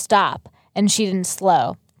 she didn't stop, and she didn't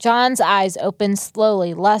slow. John's eyes opened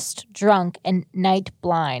slowly, lust drunk and night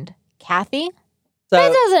blind. Kathy?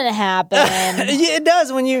 That doesn't happen. Yeah, it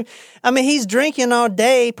does when he's drinking all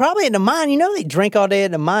day, probably at the mine. You know they drink all day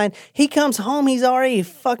at the mine. He comes home, he's already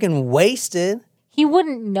fucking wasted. He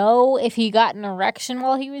wouldn't know if he got an erection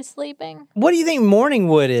while he was sleeping. What do you think morning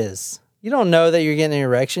wood is? You don't know that you're getting an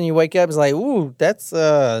erection. You wake up, it's like, ooh, that's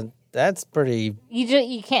pretty...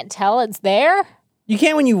 You can't tell it's there? You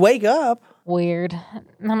can't when you wake up. Weird.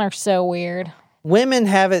 Men are so weird. Women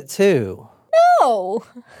have it too. No,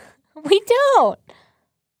 we don't.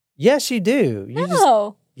 Yes, you do.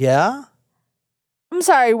 No. Yeah? I'm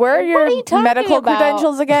sorry, where are What your are you talking medical about?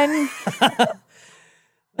 credentials again?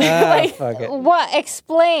 Fuck it. What?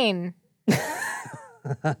 Explain.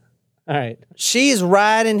 All right. She's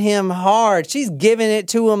riding him hard. She's giving it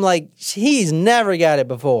to him like he's never got it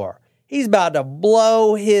before. He's about to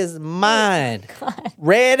blow his mind.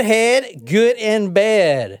 Redhead, good in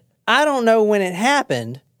bed. I don't know when it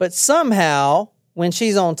happened, but somehow when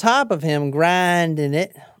she's on top of him grinding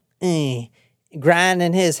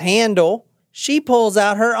his handle, she pulls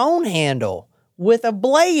out her own handle with a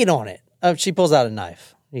blade on it. Oh, she pulls out a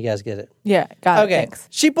knife. You guys get it? Yeah, got it. Okay. Thanks.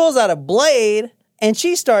 She pulls out a blade and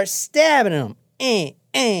she starts stabbing him.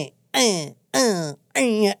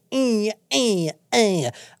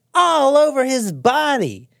 All over his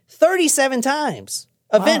body. 37 times.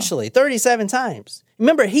 Eventually, 37 times.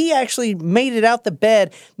 Remember, he actually made it out the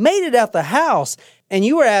bed, made it out the house. And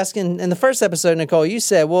you were asking in the first episode, Nicole, you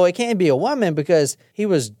said, well, it can't be a woman because he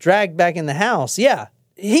was dragged back in the house. Yeah.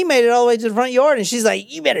 He made it all the way to the front yard, and she's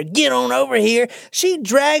like, you better get on over here. She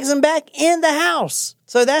drags him back in the house.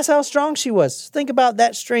 So that's how strong she was. Think about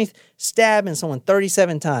that strength stabbing someone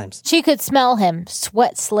 37 times. She could smell him,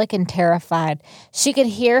 sweat slick and terrified. She could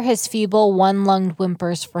hear his feeble, one-lunged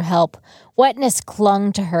whimpers for help. Wetness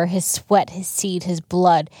clung to her, his sweat, his seed, his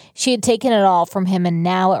blood. She had taken it all from him, and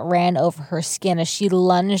now it ran over her skin as she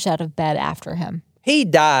lunged out of bed after him. He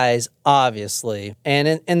dies, obviously.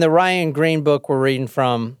 And in the Ryan Green book we're reading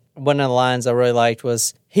from, one of the lines I really liked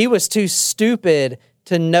was, he was too stupid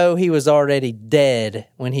to know he was already dead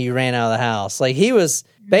when he ran out of the house. Like, he was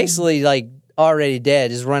basically, like, already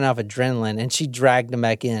dead, just run off adrenaline, and she dragged him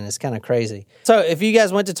back in. It's kind of crazy. So if you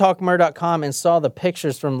guys went to talkmurder.com and saw the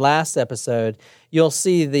pictures from last episode, you'll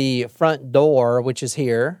see the front door, which is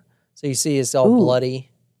here. So you see it's all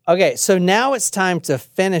bloody. Okay, so now it's time to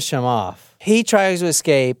finish him off. He tries to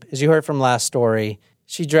escape, as you heard from last story.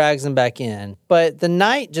 She drags him back in. But the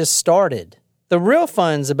night just started. The real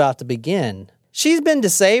fun's about to begin. She's been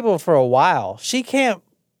disabled for a while. She can't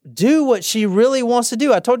do what she really wants to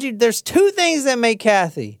do. I told you there's two things that make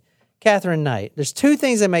Katherine Knight. There's two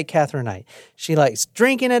things that make Katherine Knight. She likes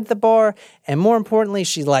drinking at the bar, and more importantly,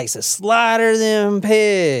 she likes to slaughter them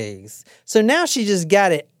pigs. So now she just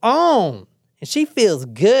got it on. And she feels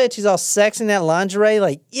good. She's all sexy in that lingerie.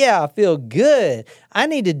 Like, yeah, I feel good. I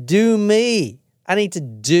need to do me. I need to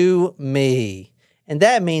do me. And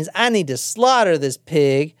that means I need to slaughter this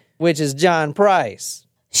pig, which is John Price.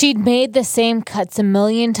 She'd made the same cuts a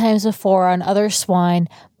million times before on other swine,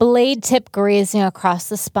 blade tip grazing across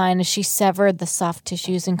the spine as she severed the soft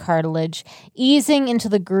tissues and cartilage, easing into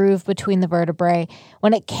the groove between the vertebrae.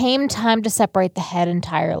 When it came time to separate the head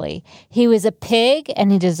entirely, he was a pig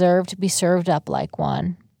and he deserved to be served up like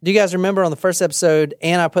one. Do you guys remember on the first episode,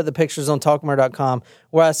 and I put the pictures on talkmurder.com,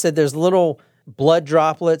 where I said there's little blood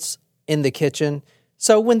droplets in the kitchen?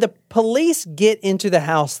 So when the police get into the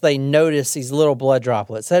house, they notice these little blood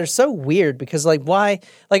droplets that are so weird because, like, why?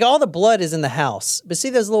 Like, all the blood is in the house. But see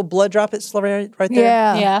those little blood droplets right there?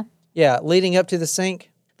 Yeah. Yeah, leading up to the sink.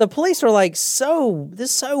 The police are like, this is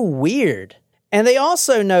so weird. And they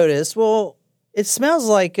also notice, well, it smells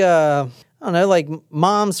like, I don't know, like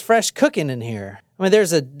mom's fresh cooking in here. I mean,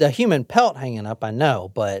 there's a human pelt hanging up, I know,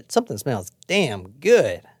 but something smells damn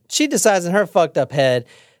good. She decides in her fucked up head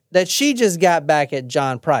that she just got back at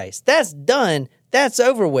John Price. That's done. That's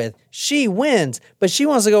over with. She wins. But she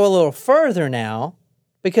wants to go a little further now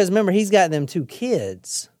because, remember, he's got them 2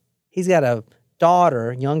 kids. He's got a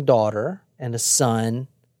daughter, young daughter, and a son.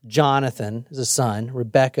 Jonathan is a son.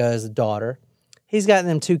 Rebecca is a daughter. He's got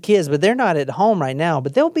them 2 kids, but they're not at home right now.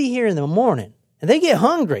 But they'll be here in the morning. And they get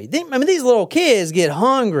hungry. These little kids get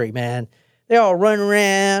hungry, man. They all run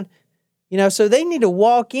around, so they need to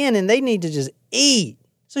walk in and they need to just eat.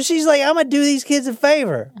 So she's like, I'm going to do these kids a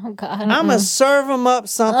favor. Oh, God. I'm going to serve them up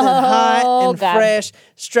something hot and fresh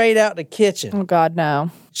straight out the kitchen. Oh, God, no.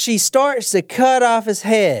 She starts to cut off his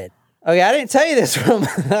head. Okay, I didn't tell you this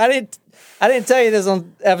I didn't tell you this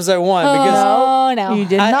on episode 1 because no. You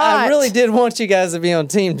did not. I really did want you guys to be on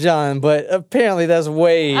Team John, but apparently that's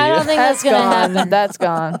way... I don't think that's going to happen. That's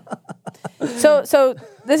gone. So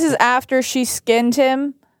this is after she skinned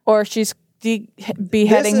him, or she's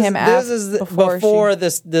beheading him after? This is before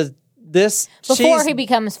he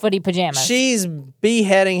becomes footy pajamas. She's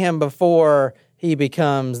beheading him before he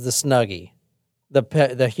becomes the Snuggie,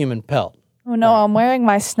 the human pelt. Oh, no, I'm wearing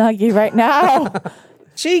my Snuggie right now.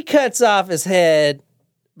 She cuts off his head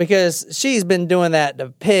because she's been doing that to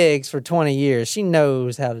pigs for 20 years. She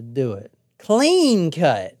knows how to do it. Clean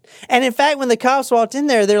cut. And in fact, when the cops walked in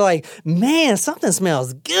there, they're like, man, something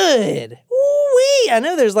smells good. Ooh-wee. I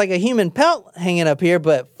know there's like a human pelt hanging up here,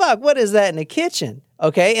 but fuck, what is that in the kitchen?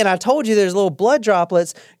 Okay, and I told you there's little blood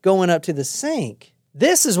droplets going up to the sink.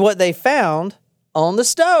 This is what they found on the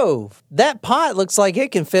stove. That pot looks like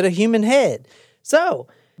it can fit a human head. So...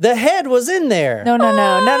 the head was in there. No. Oh, no.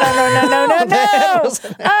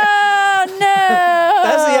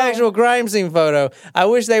 That's the actual crime scene photo. I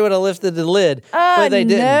wish they would have lifted the lid, but they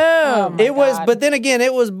didn't. No. It was, but then again,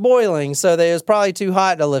 it was boiling, so it was probably too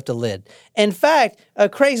hot to lift a lid. In fact, a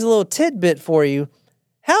crazy little tidbit for you.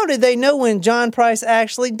 How did they know when John Price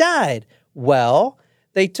actually died? Well,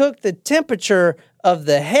 they took the temperature of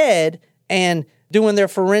the head and doing their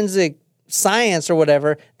forensic science or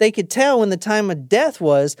whatever, they could tell when the time of death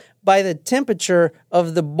was by the temperature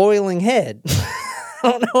of the boiling head.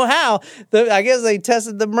 I don't know how. I guess they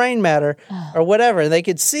tested the brain matter or whatever. They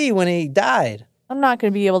could see when he died. I'm not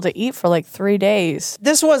going to be able to eat for like 3 days.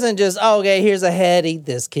 This wasn't just, okay, here's a head, eat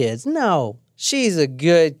this, kids. No, she's a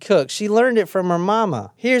good cook. She learned it from her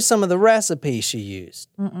mama. Here's some of the recipes she used.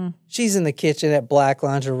 She's in the kitchen at Black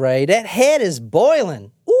Lingerie. That head is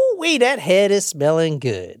boiling. Ooh-wee, that head is smelling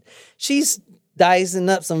good. She's dicing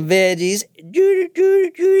up some veggies,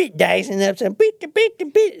 dicing up some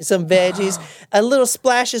veggies, a little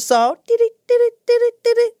splash of salt,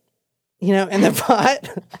 in the pot.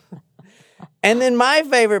 And then my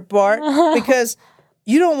favorite part, because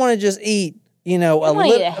you don't want to just eat, a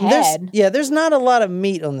little. There's not a lot of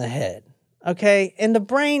meat on the head, okay? And the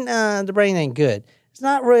brain ain't good. It's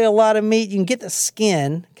not really a lot of meat. You can get the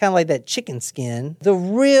skin, kind of like that chicken skin. The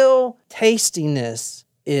real tastiness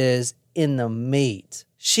is in the meat.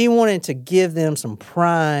 She wanted to give them some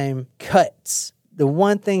prime cuts. The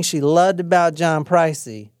one thing she loved about John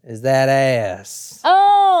Pricey is that ass.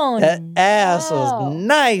 Oh, that ass was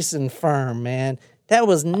nice and firm, man. That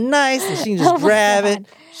was nice, and she can just grab it.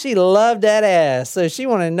 She loved that ass, so she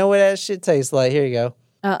wanted to know what that shit tastes like. Here you go.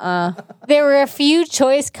 There were a few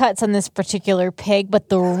choice cuts on this particular pig, but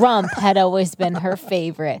the rump had always been her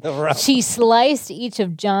favorite. She sliced each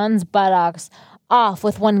of John's buttocks off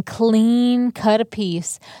with one clean cut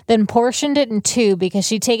apiece, then portioned it in 2 because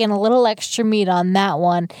she'd taken a little extra meat on that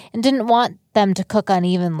one and didn't want them to cook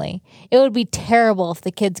unevenly. It would be terrible if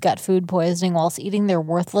the kids got food poisoning whilst eating their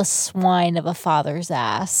worthless swine of a father's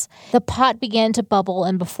ass. The pot began to bubble,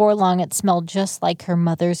 and before long it smelled just like her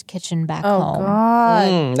mother's kitchen back home. Oh,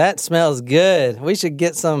 God. That smells good. We should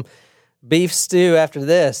get some beef stew after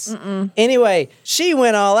this. Anyway, she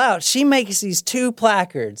went all out. She makes these 2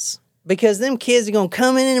 placards. Because them kids are going to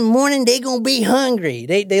come in the morning, they going to be hungry.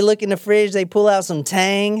 They look in the fridge, they pull out some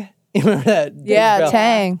Tang. You remember that? Yeah,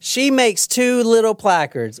 Tang. She makes 2 little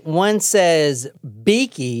placards. One says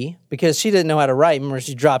Beaky, because she didn't know how to write. Remember,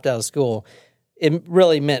 she dropped out of school. It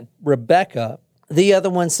really meant Rebecca. The other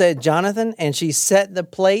one said Jonathan, and she set the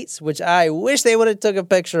plates, which I wish they would have took a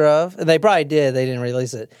picture of. And they probably did. They didn't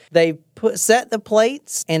release it. They set the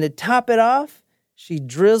plates, and to top it off, she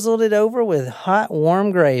drizzled it over with hot,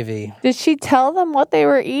 warm gravy. Did she tell them what they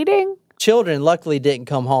were eating? Children luckily didn't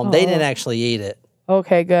come home. They didn't actually eat it.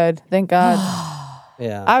 Okay, good. Thank God.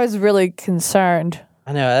 Yeah. I was really concerned.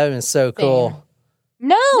 I know. That would have been so cool.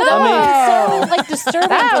 No, that would be so disturbing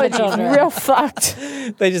That for would the children. be real fucked.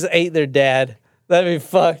 They just ate their dad. That'd be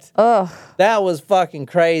fucked. Ugh. That was fucking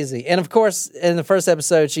crazy. And of course, in the first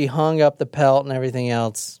episode, she hung up the pelt and everything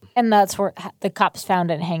else. And that's where the cops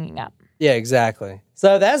found it hanging up. Yeah, exactly.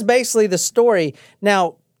 So that's basically the story.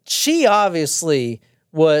 Now, she obviously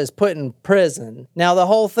was put in prison. Now, the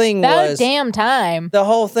whole thing was... damn time. The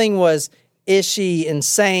whole thing was, is she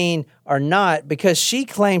insane or not? Because she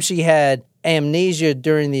claimed she had amnesia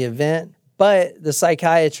during the event, but the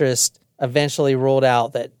psychiatrist eventually ruled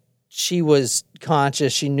out that she was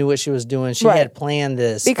conscious. She knew what she was doing. She had planned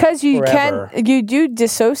this because you forever. you do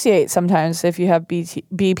dissociate sometimes if you have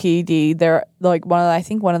BPD. They're like I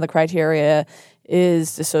think one of the criteria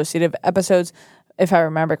is dissociative episodes, if I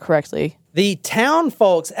remember correctly. The town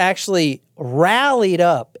folks actually rallied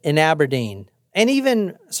up in Aberdeen and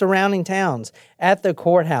even surrounding towns at the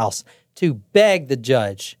courthouse to beg the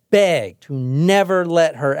judge, to never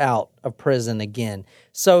let her out of prison again.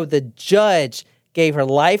 So the judge gave her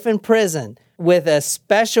life in prison with a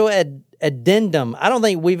special addendum. I don't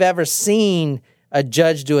think we've ever seen a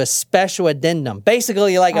judge do a special addendum.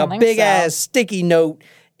 Basically like a big-ass sticky note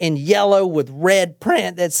in yellow with red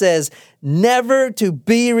print that says, never to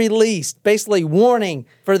be released. Basically warning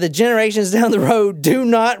for the generations down the road, do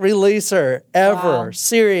not release her, ever. Wow.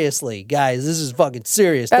 Seriously, guys, this is fucking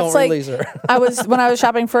serious. Don't release her. When I was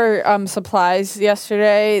shopping for supplies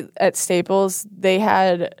yesterday at Staples, they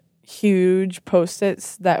had huge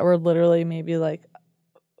Post-its that were literally maybe like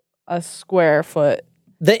a square foot.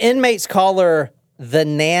 The inmates call her the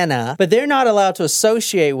Nana, but they're not allowed to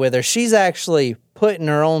associate with her. She's actually put in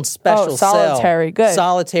her own special solitary, cell. good.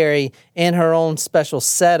 Solitary in her own special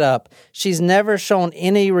setup. She's never shown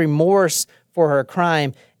any remorse for her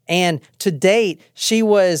crime. And to date, she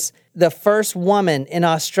was the first woman in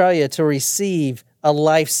Australia to receive a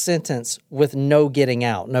life sentence with no getting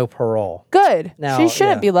out, no parole. Good. Now, she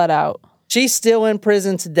shouldn't be let out. She's still in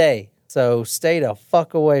prison today, so stay the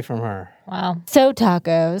fuck away from her. Wow. So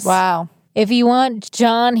tacos. Wow. If you want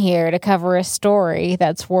John here to cover a story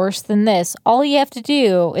that's worse than this, all you have to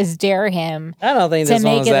do is dare him. I don't think to this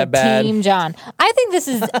make one's it that bad. Team John. I think this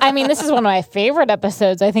is. I mean, this is one of my favorite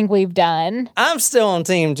episodes. I think we've done. I'm still on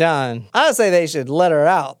Team John. I would say they should let her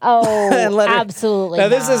out. Oh, and let her... absolutely. Now,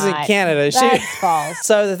 this not. isn't Canada. That's false.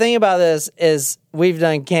 So the thing about this is we've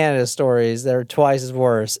done Canada stories that are twice as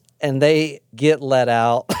worse, and they get let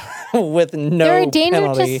out with no They're a danger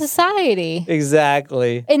penalty. to society.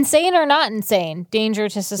 Exactly. Insane or not insane, danger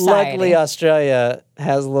to society. Luckily, Australia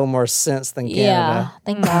has a little more sense than Canada. Yeah,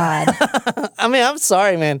 thank God. I mean, I'm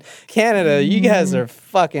sorry, man. Canada, you guys are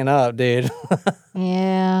fucking up, dude.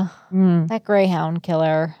 Yeah. That Greyhound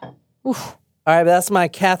killer. Oof. All right, but that's my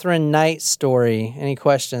Katherine Knight story. Any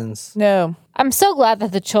questions? No. I'm so glad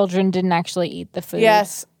that the children didn't actually eat the food.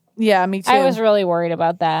 Yes. Yeah, me too. I was really worried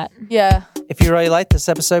about that. Yeah. If you really like this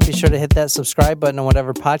episode, be sure to hit that subscribe button on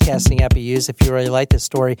whatever podcasting app you use. If you really like this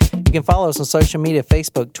story, you can follow us on social media,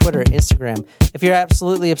 Facebook, Twitter, Instagram. If you're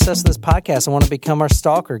absolutely obsessed with this podcast and want to become our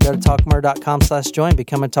stalker, go to talkmurder.com/join,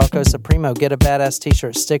 become a Talko Supremo, get a badass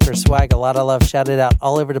t-shirt, sticker, swag, a lot of love, shout it out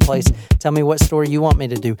all over the place. Tell me what story you want me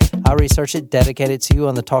to do. I'll research it, dedicate it to you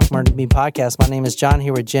on the Talk Murder to Me podcast. My name is John,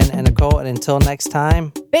 here with Jen and Nicole, and until next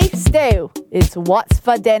time, beef stew. It's what's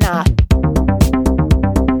for dinner.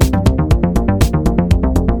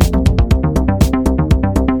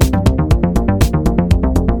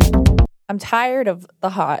 I'm tired of the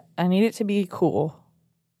hot. I need it to be cool.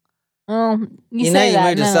 You know say you that, moved to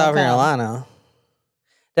and then South it'll come. Carolina.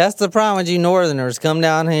 That's the problem with you Northerners. Come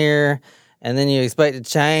down here, and then you expect to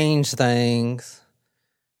change things.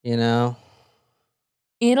 You know?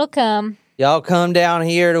 It'll come. Y'all come down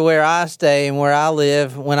here to where I stay and where I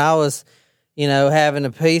live. When I was, having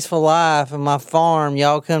a peaceful life on my farm,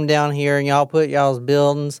 y'all come down here and y'all put y'all's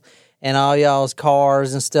buildings and all y'all's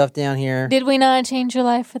cars and stuff down here. Did we not change your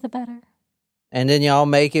life for the better? And then y'all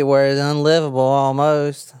make it where it's unlivable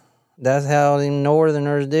almost. That's how the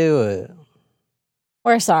Northerners do it.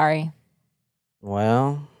 We're sorry.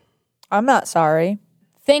 Well, I'm not sorry.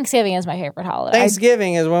 Thanksgiving is my favorite holiday.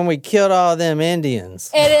 Thanksgiving is when we killed all them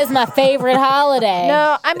Indians. It is my favorite holiday.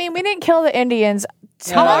 No, I mean, we didn't kill the Indians.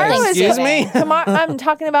 Excuse me? I'm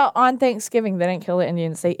talking about on Thanksgiving. They didn't kill the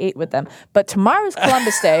Indians. They ate with them. But tomorrow's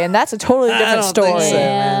Columbus Day, and that's a totally different don't think story. so,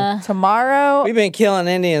 man. Tomorrow, We've been killing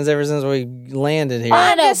Indians ever since we landed here.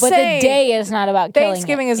 I know, just but saying, the day is not about killing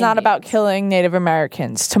Thanksgiving is Indians. not about killing Native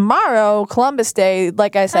Americans. Tomorrow, Columbus Day,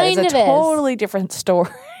 like I said, Kind is of a is. totally different story.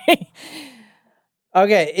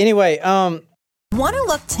 Okay, anyway, Want to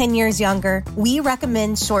look 10 years younger? We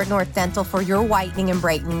recommend Short North Dental for your whitening and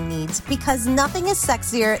brightening needs because nothing is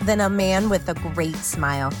sexier than a man with a great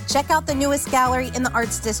smile. Check out the newest gallery in the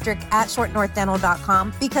Arts District at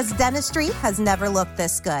shortnorthdental.com because dentistry has never looked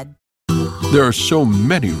this good. There are so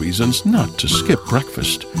many reasons not to skip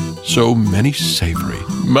breakfast. So many savory,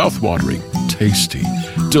 mouth-watering, tasty,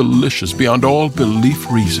 delicious beyond all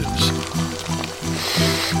belief reasons.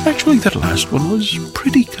 Actually, that last one was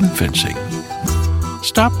pretty convincing.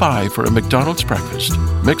 Stop by for a McDonald's breakfast.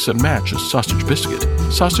 Mix and match a sausage biscuit,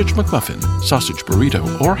 sausage McMuffin, sausage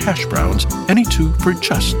burrito, or hash browns, any two for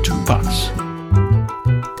just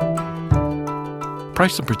 $2.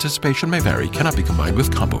 Price and participation may vary, cannot be combined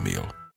with combo meal.